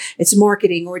page or it's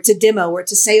marketing or it's a demo or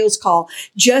it's a sales call.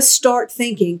 Just start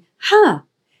thinking,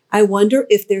 I wonder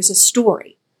if there's a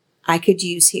story I could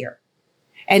use here.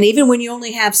 And even when you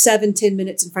only have 7-10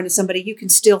 minutes in front of somebody, you can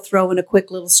still throw in a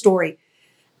quick little story.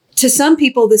 To some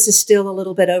people, this is still a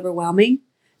little bit overwhelming.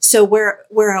 So where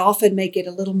I often make it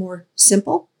a little more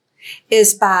simple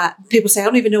is by people say, I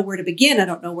don't even know where to begin. I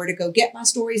don't know where to go get my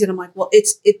stories. And I'm like, well,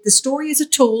 the story is a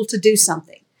tool to do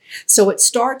something. So it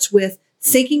starts with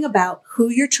thinking about who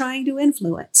you're trying to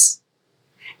influence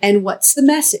and what's the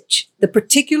message, the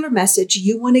particular message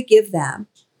you want to give them.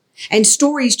 And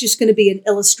story is just going to be an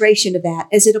illustration of that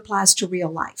as it applies to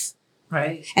real life.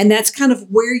 Right. And that's kind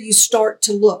of where you start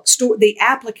to look. The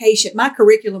application, my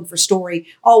curriculum for story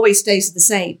always stays the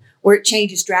same. Where it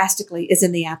changes drastically is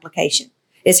in the application.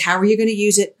 Is how are you going to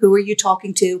use it? Who are you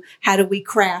talking to? How do we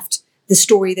craft the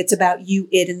story that's about you,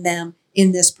 it, and them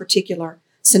in this particular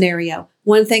scenario?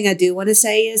 One thing I do want to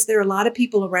say is there are a lot of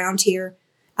people around here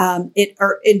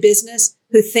in business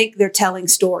who think they're telling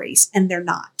stories, and they're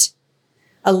not.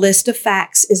 A list of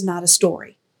facts is not a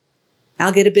story.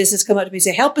 I'll get a business come up to me and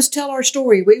say, help us tell our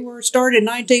story. We were started in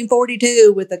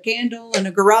 1942 with a candle and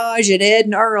a garage at Ed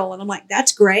and Earl. And I'm like,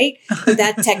 that's great. But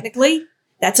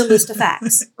that's a list of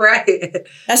facts. Right.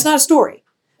 That's not a story.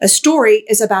 A story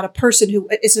is about a person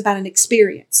it's about an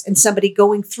experience and somebody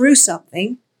going through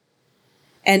something.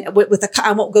 And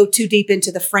I won't go too deep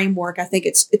into the framework. I think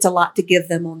it's a lot to give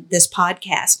them on this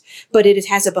podcast, but it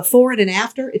has a before and an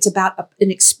after. It's about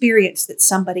an experience that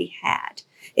somebody had.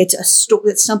 It's a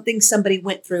story. It's something somebody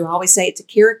went through. I always say it's a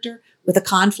character with a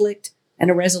conflict and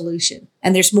a resolution.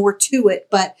 And there's more to it,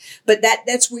 but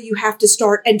that's where you have to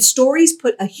start. And stories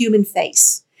put a human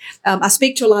face. I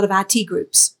speak to a lot of IT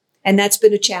groups, and that's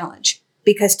been a challenge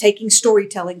because taking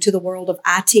storytelling to the world of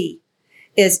IT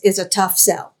is a tough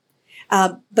sell.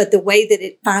 But the way that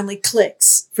it finally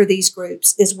clicks for these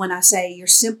groups is when I say you're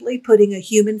simply putting a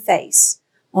human face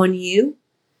on you,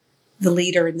 the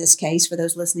leader in this case, for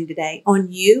those listening today,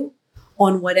 on you,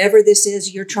 on whatever this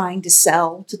is you're trying to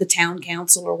sell to the town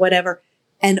council or whatever,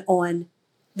 and on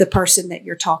the person that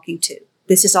you're talking to.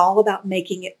 This is all about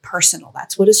making it personal.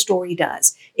 That's what a story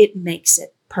does. It makes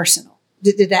it personal.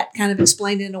 Did that kind of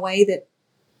explain it in a way that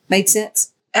made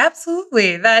sense?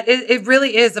 Absolutely. That it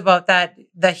really is about that,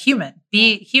 the human,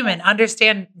 be human,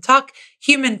 understand, talk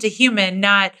human to human,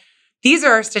 not these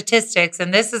are our statistics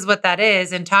and this is what that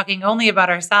is, and talking only about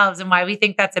ourselves and why we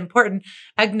think that's important.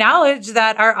 Acknowledge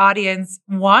that our audience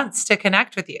wants to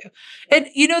connect with you. And,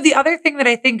 the other thing that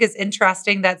I think is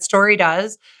interesting that story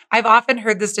does, I've often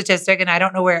heard the statistic, and I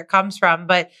don't know where it comes from,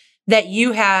 but that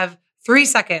you have 3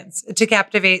 seconds to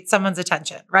captivate someone's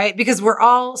attention, right? Because we're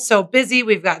all so busy.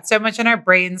 We've got so much in our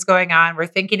brains going on. We're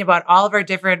thinking about all of our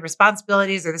different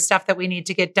responsibilities or the stuff that we need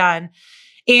to get done.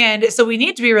 And so we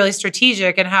need to be really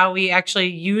strategic in how we actually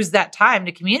use that time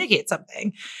to communicate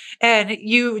something. And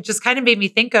you just kind of made me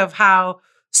think of how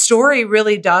story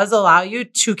really does allow you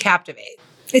to captivate.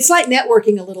 It's like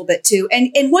networking a little bit too.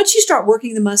 And once you start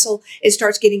working the muscle, it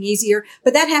starts getting easier.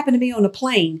 But that happened to me on a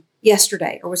plane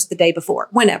yesterday, or was it the day before?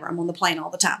 Whenever. I'm on the plane all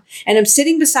the time. And I'm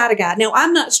sitting beside a guy. Now,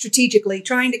 I'm not strategically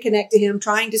trying to connect to him,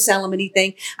 trying to sell him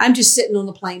anything. I'm just sitting on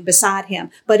the plane beside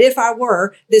him. But if I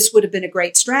were, this would have been a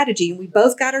great strategy. And we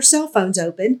both got our cell phones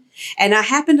open. And I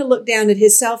happened to look down at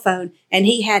his cell phone, and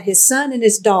he had his son and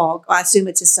his dog. I assume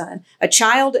it's his son, a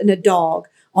child and a dog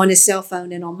on his cell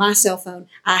phone. And on my cell phone,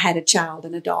 I had a child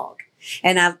and a dog.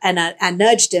 And I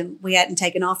nudged him. We hadn't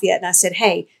taken off yet. And I said,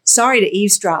 "Hey, sorry to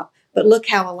eavesdrop, but look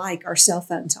how alike our cell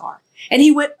phones are." And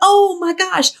he went, "Oh my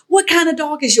gosh, what kind of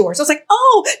dog is yours?" I was like,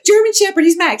 "Oh, German Shepherd,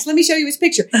 he's Max. Let me show you his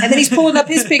picture." And then he's pulling up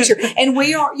his picture, and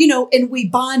we are, and we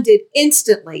bonded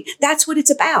instantly. That's what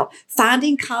it's about.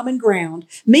 Finding common ground.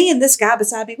 Me and this guy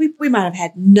beside me, we might have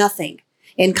had nothing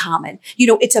in common.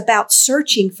 It's about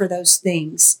searching for those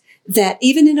things that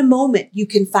even in a moment you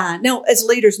can find. Now, as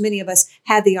leaders, many of us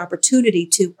have the opportunity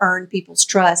to earn people's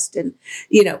trust and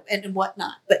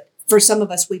whatnot. But for some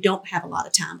of us, we don't have a lot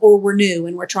of time, or we're new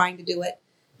and we're trying to do it,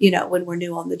 when we're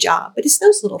new on the job. But it's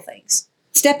those little things,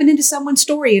 stepping into someone's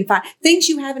story and find things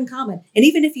you have in common. And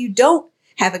even if you don't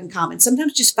have it in common,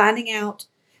 sometimes just finding out.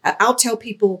 I'll tell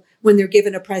people when they're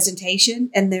given a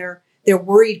presentation and they're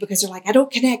worried because they're like, "I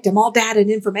don't connect. I'm all data and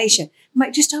information." I'm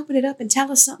like, just open it up and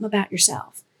tell us something about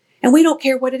yourself. And we don't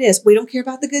care what it is. We don't care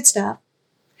about the good stuff.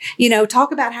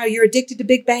 Talk about how you're addicted to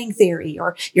Big Bang Theory,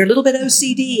 or you're a little bit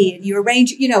OCD and you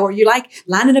arrange, or you like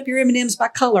lining up your M&Ms by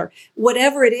color,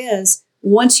 whatever it is.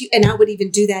 And I would even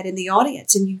do that in the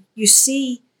audience, and you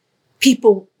see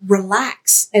people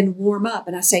relax and warm up.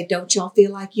 And I say, "Don't y'all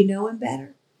feel like you know him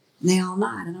better?" And they all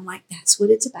nod. And I'm like, that's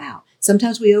what it's about.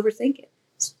 Sometimes we overthink it.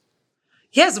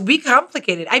 Yes, we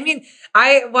complicate it. I mean,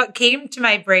 what came to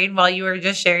my brain while you were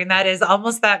just sharing that is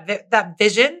almost that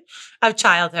vision of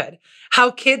childhood.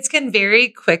 How kids can very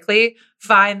quickly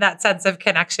find that sense of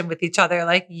connection with each other.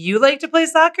 Like, you like to play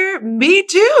soccer? Me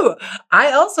too.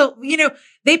 I also,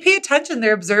 they pay attention,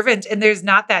 they're observant, and there's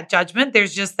not that judgment.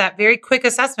 There's just that very quick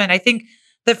assessment. I think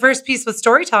the first piece with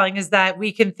storytelling is that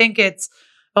we can think it's,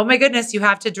 oh my goodness, you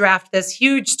have to draft this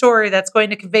huge story that's going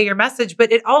to convey your message.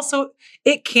 But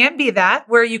it can be that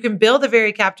where you can build a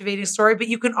very captivating story, but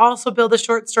you can also build a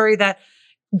short story that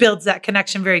builds that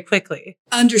connection very quickly.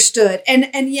 Understood.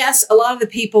 And yes, a lot of the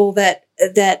people that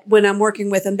when I'm working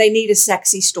with them, they need a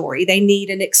sexy story. They need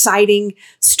an exciting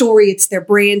story. It's their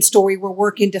brand story. We're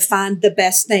working to find the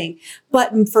best thing.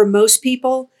 But for most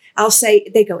people, I'll say,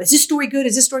 they go, "Is this story good?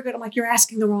 Is this story good?" I'm like, "You're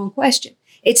asking the wrong question."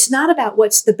 It's not about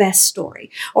what's the best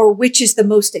story or which is the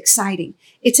most exciting.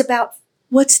 It's about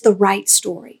what's the right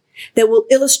story that will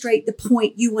illustrate the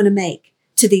point you want to make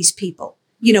to these people.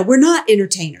 We're not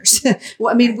entertainers.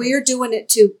 Well, I mean, we're doing it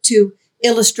to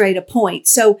illustrate a point.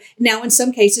 So now in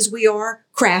some cases we are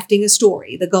crafting a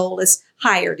story. The goal is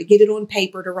higher, to get it on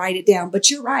paper, to write it down. But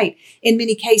you're right. In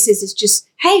many cases, it's just,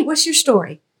 "Hey, what's your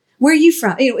story? Where are you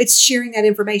from?" It's sharing that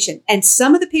information. And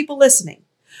some of the people listening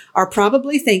are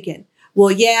probably thinking,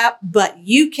 "Well, yeah, but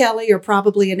you, Kelly, are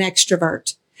probably an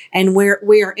extrovert and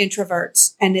we are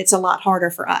introverts, and it's a lot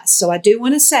harder for us." So I do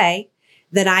want to say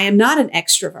that I am not an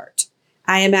extrovert.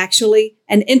 I am actually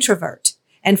an introvert.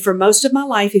 And for most of my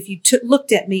life, if you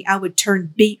looked at me, I would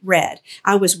turn beet red.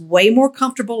 I was way more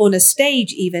comfortable on a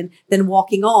stage even than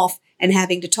walking off and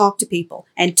having to talk to people.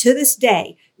 And to this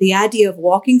day, the idea of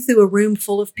walking through a room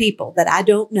full of people that I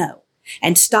don't know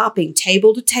and stopping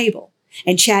table to table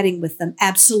and chatting with them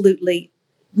absolutely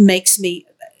makes me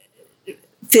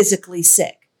physically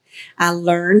sick. I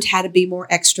learned how to be more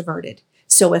extroverted.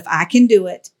 So if I can do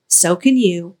it, so can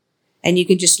you. And you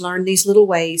can just learn these little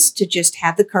ways to just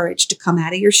have the courage to come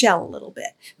out of your shell a little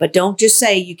bit. But don't just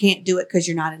say you can't do it because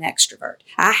you're not an extrovert.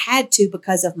 I had to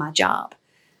because of my job.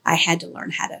 I had to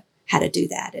learn how to do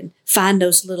that and find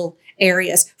those little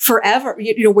areas forever,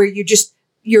 where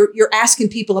you're asking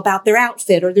people about their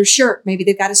outfit or their shirt. Maybe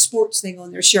they've got a sports thing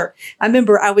on their shirt. I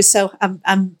remember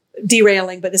I'm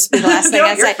derailing, but this will be the last thing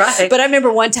I say. Right. But I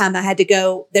remember one time I had to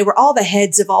go, they were all the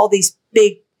heads of all these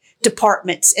big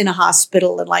departments in a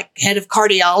hospital and like head of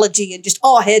cardiology and just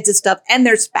all heads of stuff and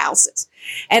their spouses.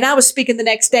 And I was speaking the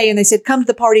next day and they said, come to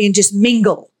the party and just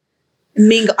mingle.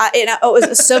 It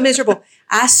was so miserable.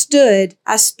 I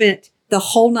spent the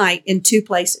whole night in two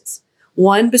places.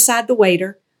 One beside the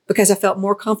waiter because I felt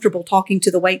more comfortable talking to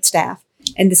the wait staff,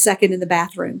 and the second in the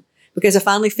bathroom because I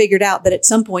finally figured out that at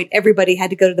some point everybody had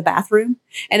to go to the bathroom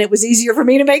and it was easier for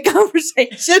me to make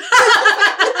conversation.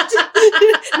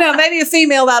 No, maybe a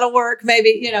female that'll work,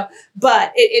 maybe,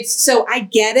 but it's so I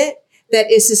get it that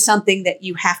this is something that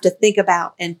you have to think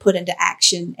about and put into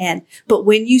action. But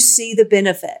when you see the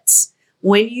benefits,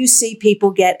 when you see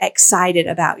people get excited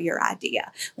about your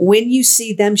idea, when you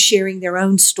see them sharing their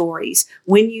own stories,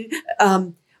 when you,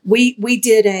 we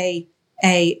did an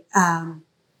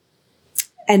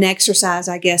exercise,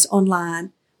 I guess,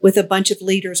 online with a bunch of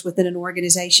leaders within an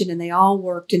organization, and they all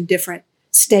worked in different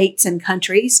states and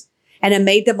countries. And I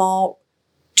made them all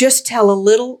just tell a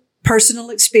little personal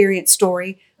experience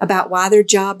story about why their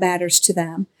job matters to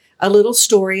them, a little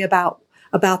story about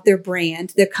their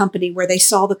brand, their company, where they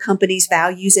saw the company's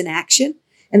values in action.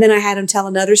 And then I had them tell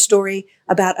another story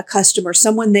about a customer,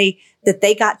 someone that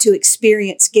they got to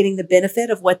experience getting the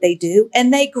benefit of what they do.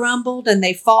 And they grumbled and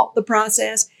they fought the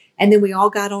process. And then we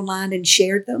all got online and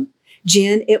shared them.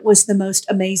 Jen, it was the most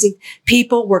amazing.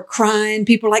 People were crying.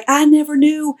 People were like, I never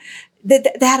knew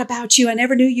that about you. I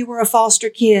never knew you were a foster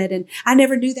kid. And I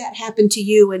never knew that happened to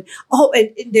you. And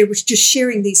they was just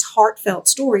sharing these heartfelt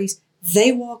stories.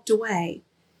 They walked away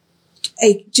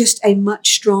just a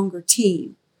much stronger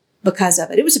team because of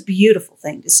it. It was a beautiful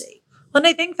thing to see. Well, and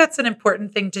I think that's an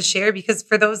important thing to share because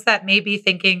for those that may be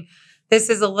thinking this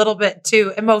is a little bit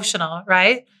too emotional,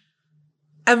 right?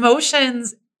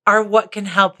 Emotions are what can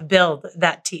help build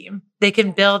that team. They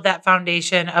can build that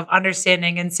foundation of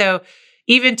understanding. And so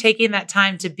even taking that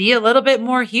time to be a little bit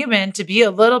more human, to be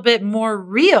a little bit more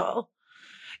real,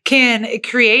 can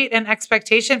create an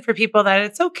expectation for people that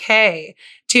it's okay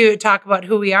to talk about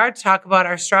who we are, to talk about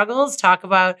our struggles, talk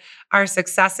about our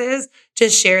successes, to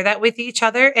share that with each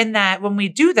other. And that when we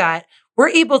do that, we're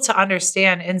able to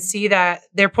understand and see that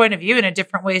their point of view in a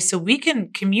different way so we can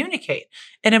communicate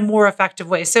in a more effective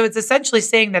way. So it's essentially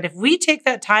saying that if we take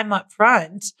that time up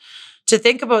front to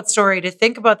think about story, to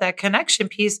think about that connection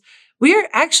piece, we are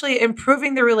actually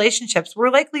improving the relationships.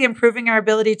 We're likely improving our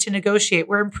ability to negotiate.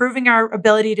 We're improving our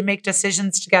ability to make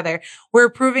decisions together. We're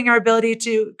improving our ability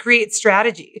to create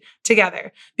strategy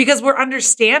together because we're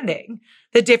understanding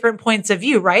the different points of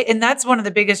view, right? And that's one of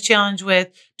the biggest challenge with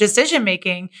decision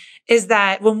making is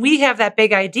that when we have that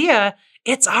big idea,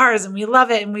 it's ours and we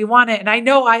love it and we want it. And I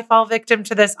know I fall victim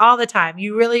to this all the time.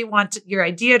 You really want your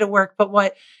idea to work, but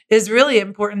what is really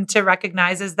important to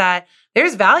recognize is that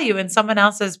there's value in someone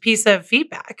else's piece of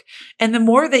feedback. And the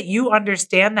more that you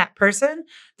understand that person,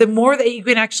 the more that you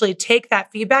can actually take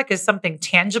that feedback as something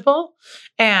tangible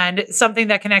and something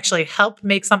that can actually help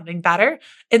make something better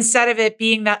instead of it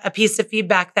being a piece of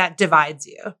feedback that divides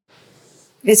you.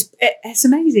 It's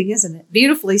amazing, isn't it?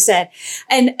 Beautifully said.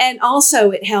 And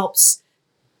also it helps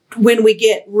when we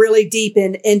get really deep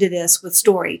into this with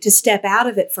story to step out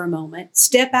of it for a moment,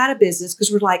 step out of business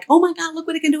because we're like, oh my God, look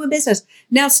what it can do in business.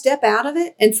 Now step out of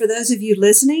it. And for those of you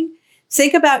listening,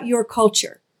 think about your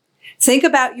culture. Think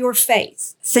about your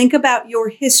faith. Think about your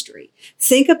history.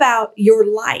 Think about your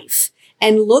life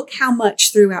and look how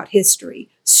much throughout history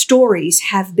stories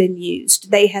have been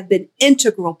used. They have been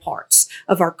integral parts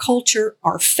of our culture,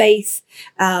 our faith.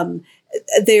 They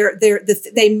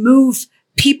move.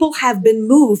 People have been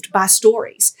moved by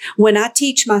stories. When I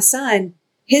teach my son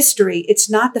history, it's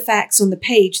not the facts on the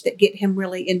page that get him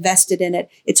really invested in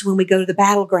it. It's when we go to the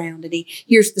battleground and he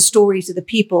hears the stories of the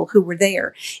people who were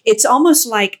there. It's almost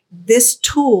like this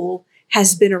tool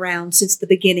has been around since the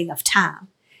beginning of time.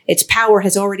 Its power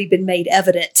has already been made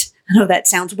evident I know that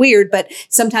sounds weird, but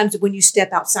sometimes when you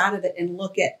step outside of it and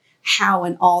look at how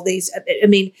and all these, I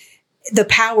mean, the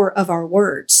power of our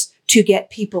words to get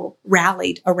people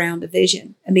rallied around a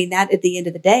vision. I mean, that at the end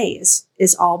of the day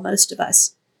is all most of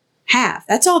us have.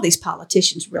 That's all these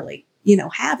politicians really,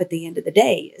 have at the end of the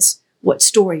day is what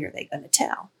story are they going to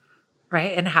tell?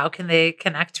 Right. And how can they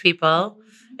connect people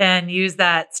and use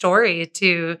that story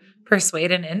to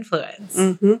persuade and influence?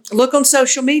 Mm-hmm. Look on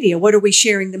social media. What are we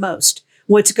sharing the most?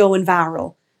 What's going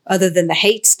viral? Other than the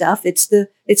hate stuff, it's the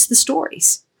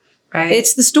stories. Right.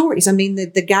 It's the stories. I mean,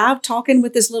 the guy talking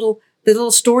with the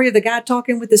little story of the guy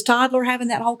talking with his toddler, having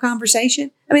that whole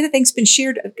conversation. I mean, that thing's been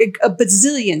shared a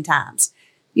bazillion times.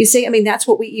 You see, I mean, that's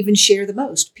what we even share the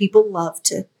most. People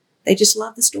they just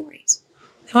love the stories.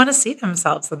 They want to see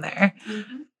themselves in there.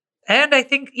 Mm-hmm. And I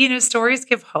think, stories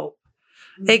give hope.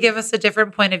 Mm-hmm. They give us a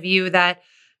different point of view, that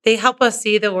they help us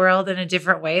see the world in a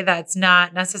different way that's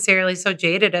not necessarily so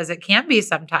jaded as it can be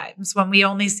sometimes when we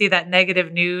only see that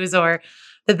negative news or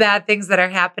the bad things that are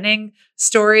happening.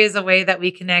 Story is a way that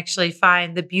we can actually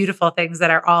find the beautiful things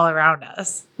that are all around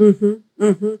us. Mm-hmm.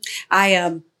 Mm-hmm.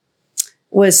 I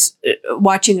was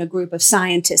watching a group of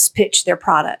scientists pitch their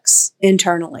products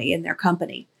internally in their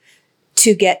company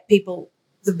to get people,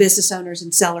 the business owners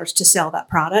and sellers, to sell that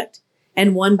product.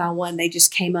 And one by one, they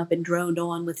just came up and droned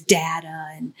on with data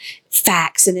and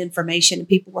facts and information. And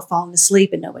people were falling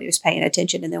asleep and nobody was paying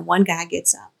attention. And then one guy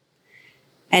gets up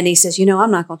and he says,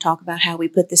 I'm not going to talk about how we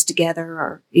put this together,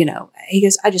 or, he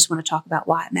goes, I just want to talk about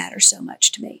why it matters so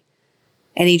much to me.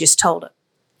 And he just told a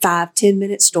 5-10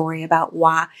 minute story about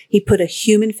why he put a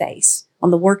human face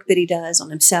on the work that he does, on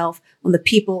himself, on the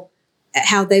people,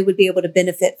 how they would be able to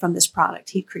benefit from this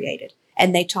product he created.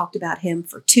 And they talked about him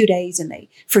for 2 days, and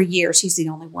for years, he's the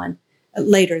only one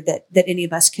later that any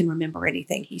of us can remember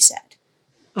anything he said.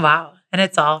 Wow. And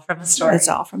it's all from a story. It's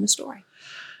all from a story.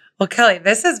 Well, Kelly,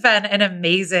 this has been an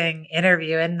amazing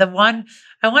interview. And I want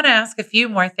to ask a few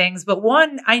more things, but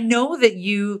one, I know that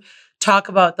you talk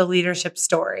about the leadership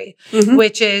story, mm-hmm.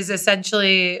 which is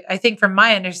essentially, I think from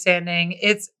my understanding,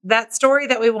 it's that story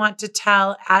that we want to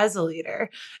tell as a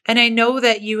leader. And I know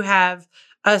that you have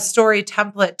a story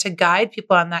template to guide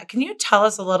people on that. Can you tell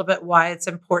us a little bit why it's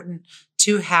important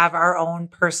to have our own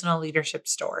personal leadership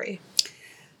story?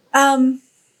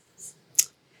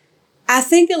 I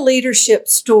think a leadership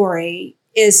story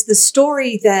is the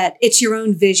story that it's your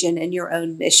own vision and your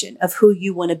own mission of who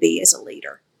you want to be as a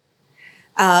leader.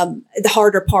 The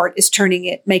harder part is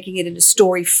making it into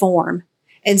story form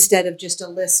instead of just a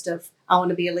list of, I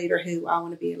want to be a leader who, I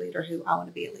want to be a leader who, I want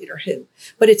to be a leader who.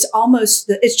 But it's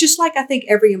it's just like I think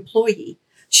every employee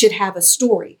should have a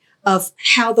story of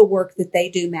how the work that they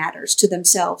do matters to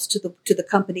themselves, to the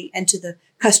company, and to the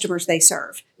customers they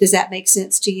serve. Does that make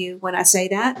sense to you when I say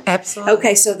that? Absolutely.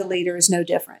 Okay, so the leader is no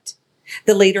different.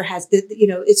 The leader has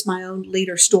it's my own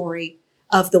leader story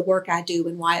of the work I do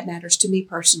and why it matters to me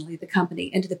personally, the company,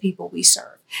 and to the people we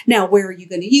serve. Now, where are you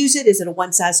going to use it? Is it a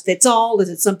one size fits all? Is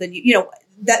it something,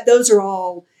 those are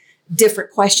all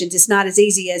different questions. It's not as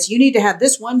easy as you need to have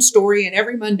this one story and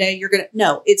every Monday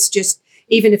no, it's just,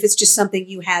 even if it's just something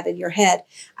you have in your head.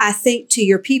 I think to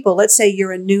your people, let's say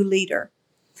you're a new leader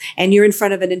and you're in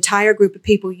front of an entire group of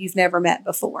people you've never met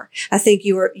before. I think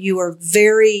you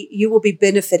will be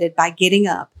benefited by getting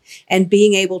up and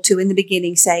being able to, in the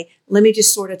beginning, say, let me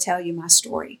just sort of tell you my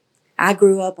story. I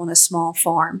grew up on a small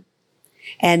farm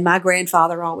and my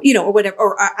grandfather always, or whatever,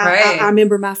 or I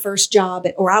remember my first job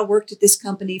or I worked at this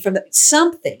company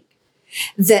something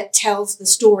that tells the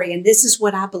story. And this is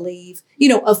what I believe,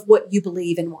 of what you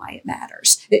believe and why it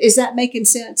matters. Is that making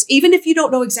sense? Even if you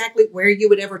don't know exactly where you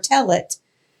would ever tell it.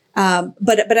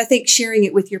 But I think sharing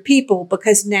it with your people,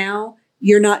 because now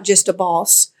you're not just a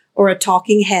boss or a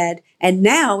talking head. And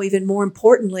now, even more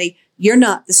importantly, you're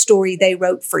not the story they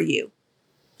wrote for you.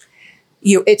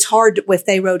 It's hard if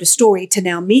they wrote a story to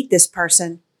now meet this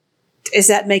person. Is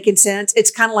that making sense?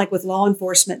 It's kind of like with law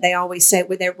enforcement. They always say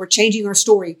we're changing our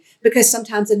story because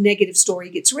sometimes a negative story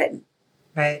gets written.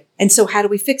 Right. And so how do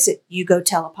we fix it? You go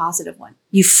tell a positive one.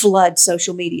 You flood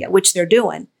social media, which they're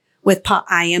doing with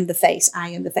I am the face. I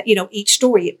am the face. Each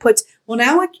story it puts,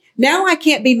 now I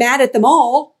can't be mad at them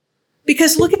all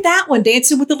because look at that one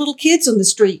dancing with the little kids on the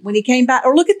street when he came back.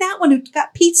 Or look at that one who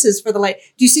got pizzas for the late.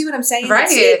 Do you see what I'm saying?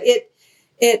 Right.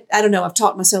 I don't know. I've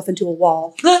talked myself into a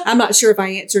wall. I'm not sure if I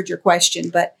answered your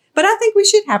question, but I think we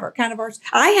should have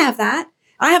I have that.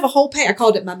 I have a whole page. I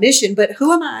called it my mission, but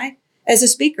who am I as a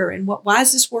speaker and why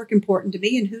is this work important to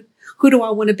me and who do I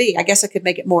want to be? I guess I could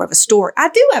make it more of a story. I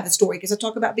do have a story because I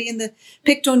talk about being the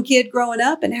picked on kid growing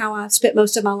up and how I spent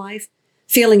most of my life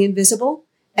feeling invisible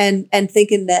and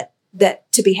thinking that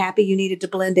that to be happy, you needed to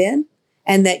blend in,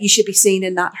 and that you should be seen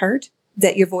and not heard,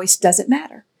 that your voice doesn't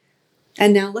matter.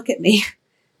 And now look at me.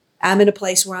 I'm in a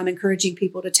place where I'm encouraging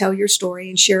people to tell your story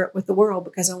and share it with the world,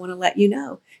 because I want to let you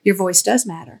know your voice does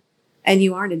matter and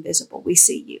you aren't invisible. We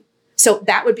see you. So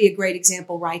that would be a great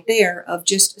example right there of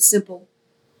just a simple,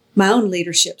 my own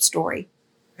leadership story.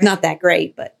 Not that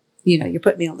great, but you're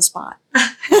putting me on the spot.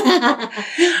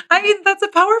 I mean, that's a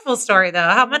powerful story though.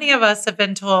 How many of us have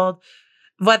been told,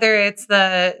 whether it's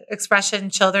the expression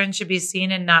children should be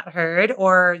seen and not heard,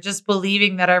 or just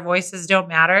believing that our voices don't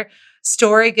matter,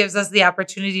 story gives us the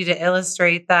opportunity to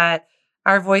illustrate that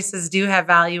our voices do have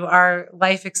value. Our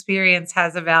life experience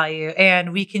has a value,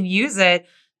 and we can use it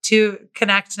to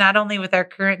connect not only with our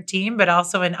current team, but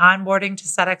also in onboarding to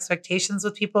set expectations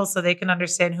with people so they can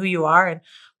understand who you are and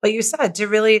what you said, to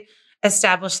really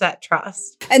establish that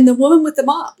trust. And the woman with the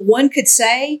mop, one could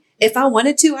say, if I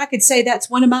wanted to, I could say that's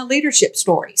one of my leadership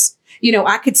stories.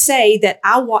 I could say that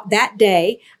that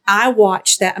day I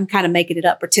watched that. I'm kind of making it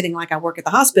up, pretending like I work at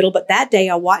the hospital, but that day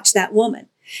I watched that woman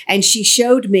and she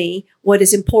showed me what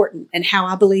is important and how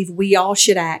I believe we all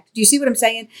should act. Do you see what I'm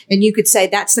saying? And you could say,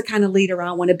 that's the kind of leader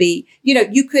I want to be.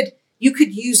 You could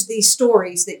use these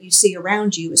stories that you see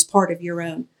around you as part of your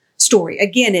own story.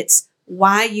 Again, it's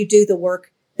why you do the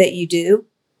work that you do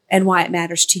and why it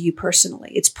matters to you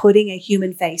personally. It's putting a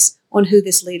human face on who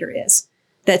this leader is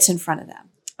that's in front of them.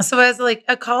 So as like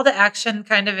a call to action,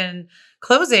 kind of in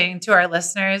closing to our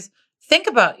listeners, think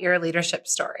about your leadership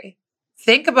story.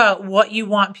 Think about what you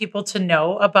want people to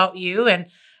know about you and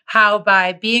how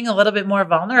by being a little bit more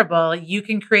vulnerable, you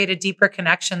can create a deeper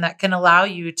connection that can allow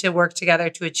you to work together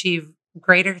to achieve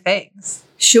greater things.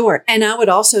 Sure. And I would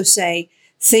also say,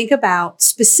 think about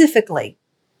specifically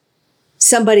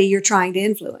somebody you're trying to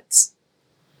influence.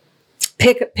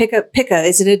 Pick a,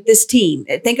 is it this team?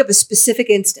 Think of a specific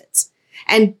instance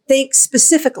and think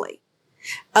specifically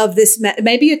of this.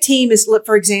 Maybe a team is,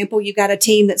 for example, you got a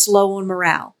team that's low on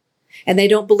morale and they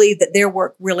don't believe that their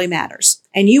work really matters.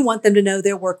 And you want them to know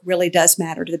their work really does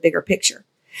matter to the bigger picture.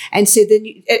 And so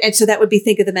so that would be,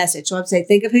 think of the message. So I would say,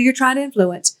 think of who you're trying to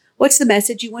influence. What's the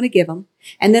message you want to give them?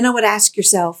 And then I would ask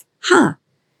yourself,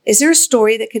 is there a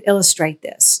story that could illustrate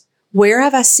this? Where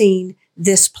have I seen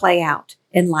this play out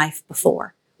in life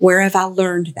before? Where have I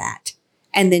learned that?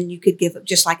 And then you could give it,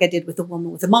 just like I did with the woman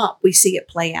with the mop. We see it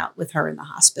play out with her in the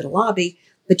hospital lobby,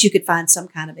 but you could find some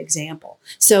kind of example.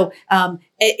 So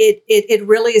it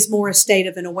really is more a state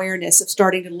of an awareness of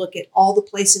starting to look at all the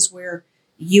places where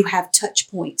you have touch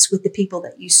points with the people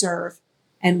that you serve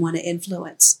and want to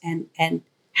influence. And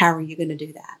how are you going to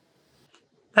do that?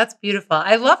 That's beautiful.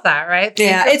 I love that, right?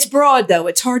 Yeah, it's broad though.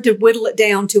 It's hard to whittle it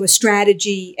down to a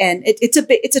strategy, and it's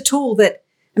a tool that,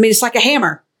 it's like a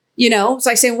hammer. It's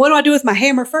like saying, what do I do with my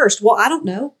hammer first? Well, I don't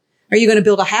know. Are you going to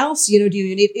build a house? Do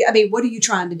you need? What are you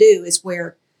trying to do? Is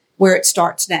where it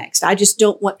starts next. I just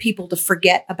don't want people to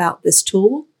forget about this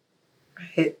tool.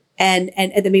 Right. And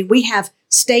we have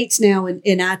states now in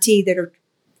IT that are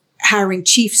hiring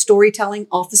chief storytelling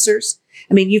officers.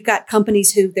 You've got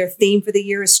companies who their theme for the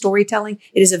year is storytelling.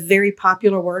 It is a very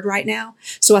popular word right now.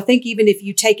 So I think even if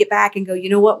you take it back and go, you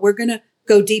know what, we're going to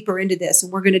go deeper into this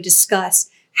and we're going to discuss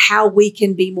how we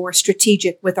can be more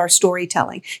strategic with our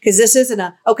storytelling. Because this isn't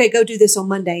okay, go do this on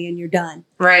Monday and you're done.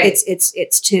 Right.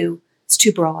 It's too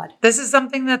broad. This is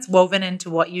something that's woven into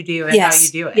what you do and how you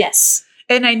do it. Yes.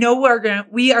 And I know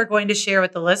we are going to share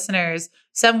with the listeners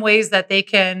some ways that they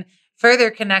can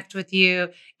further connect with you,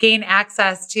 gain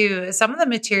access to some of the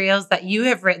materials that you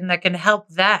have written that can help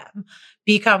them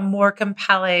become more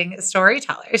compelling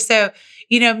storytellers. So,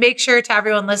 make sure to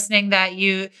everyone listening that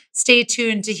you stay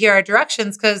tuned to hear our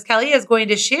directions, because Kelly is going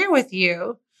to share with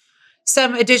you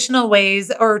some additional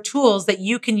ways or tools that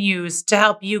you can use to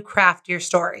help you craft your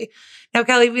story. Now,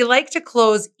 Kelly, we like to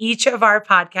close each of our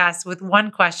podcasts with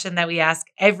one question that we ask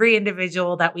every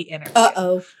individual that we interview.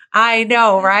 Uh-oh. I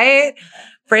know, right?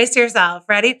 Brace yourself.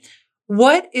 Ready?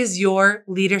 What is your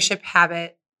leadership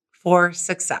habit for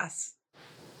success?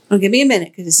 Well, give me a minute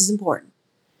because this is important.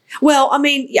 Well, I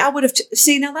would have,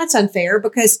 now that's unfair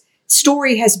because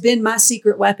story has been my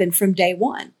secret weapon from day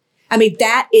one.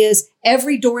 That is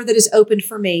every door that is opened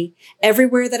for me,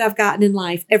 everywhere that I've gotten in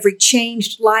life, every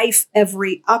changed life,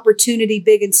 every opportunity,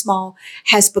 big and small,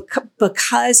 has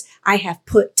because I have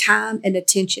put time and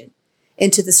attention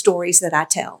into the stories that I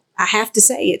tell. I have to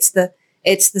say it's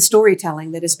the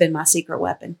storytelling that has been my secret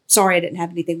weapon. Sorry, I didn't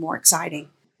have anything more exciting.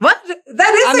 What?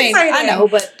 That is exciting. I know,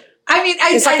 but I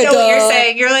know what you're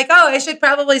saying. You're like, I should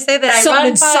probably say that I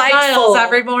run 5 miles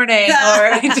every morning or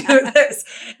I do this.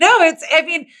 No,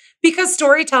 because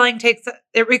storytelling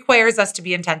it requires us to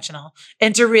be intentional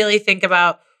and to really think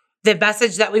about the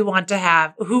message that we want to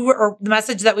have, or the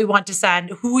message that we want to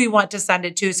send, who we want to send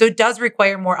it to. So it does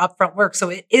require more upfront work. So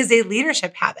it is a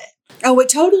leadership habit. Oh, it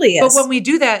totally is. But when we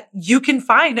do that, you can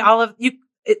find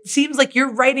it seems like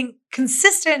you're writing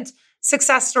consistent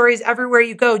success stories everywhere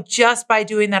you go just by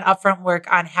doing that upfront work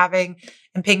on having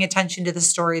and paying attention to the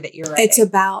story that you're writing. It's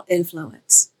about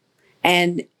influence.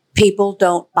 And people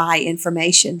don't buy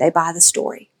information. They buy the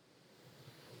story.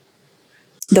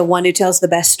 The one who tells the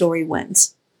best story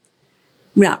wins.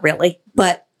 Not really,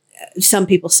 but some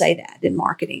people say that in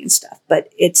marketing and stuff.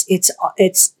 But it's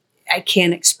I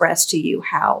can't express to you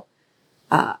how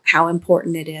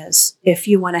important it is if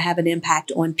you want to have an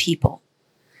impact on people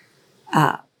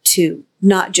to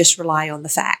not just rely on the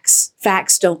facts.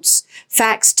 Facts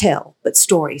tell, but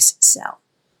stories sell.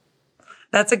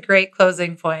 That's a great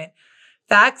closing point.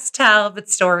 Facts tell, but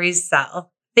stories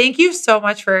sell. Thank you so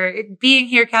much for being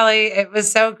here, Kelly. It was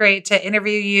so great to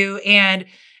interview you. And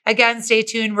again, stay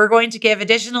tuned. We're going to give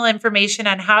additional information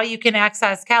on how you can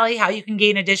access Kelly, how you can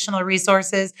gain additional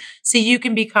resources so you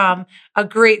can become a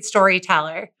great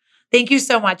storyteller. Thank you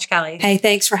so much, Kelly. Hey,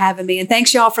 thanks for having me. And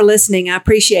thanks y'all for listening. I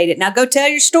appreciate it. Now go tell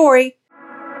your story.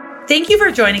 Thank you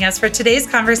for joining us for today's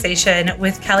conversation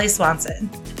with Kelly Swanson.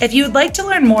 If you would like to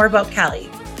learn more about Kelly,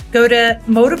 go to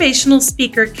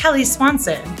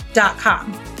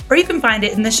motivationalspeakerkellyswanson.com, or you can find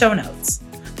it in the show notes.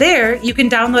 There, you can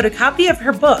download a copy of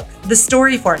her book, The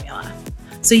Story Formula,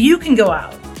 so you can go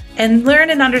out and learn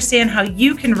and understand how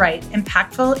you can write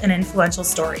impactful and influential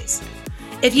stories.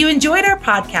 If you enjoyed our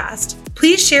podcast,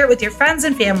 please share it with your friends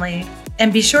and family,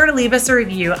 and be sure to leave us a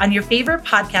review on your favorite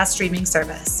podcast streaming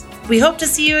service. We hope to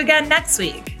see you again next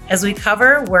week as we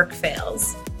cover work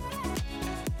fails.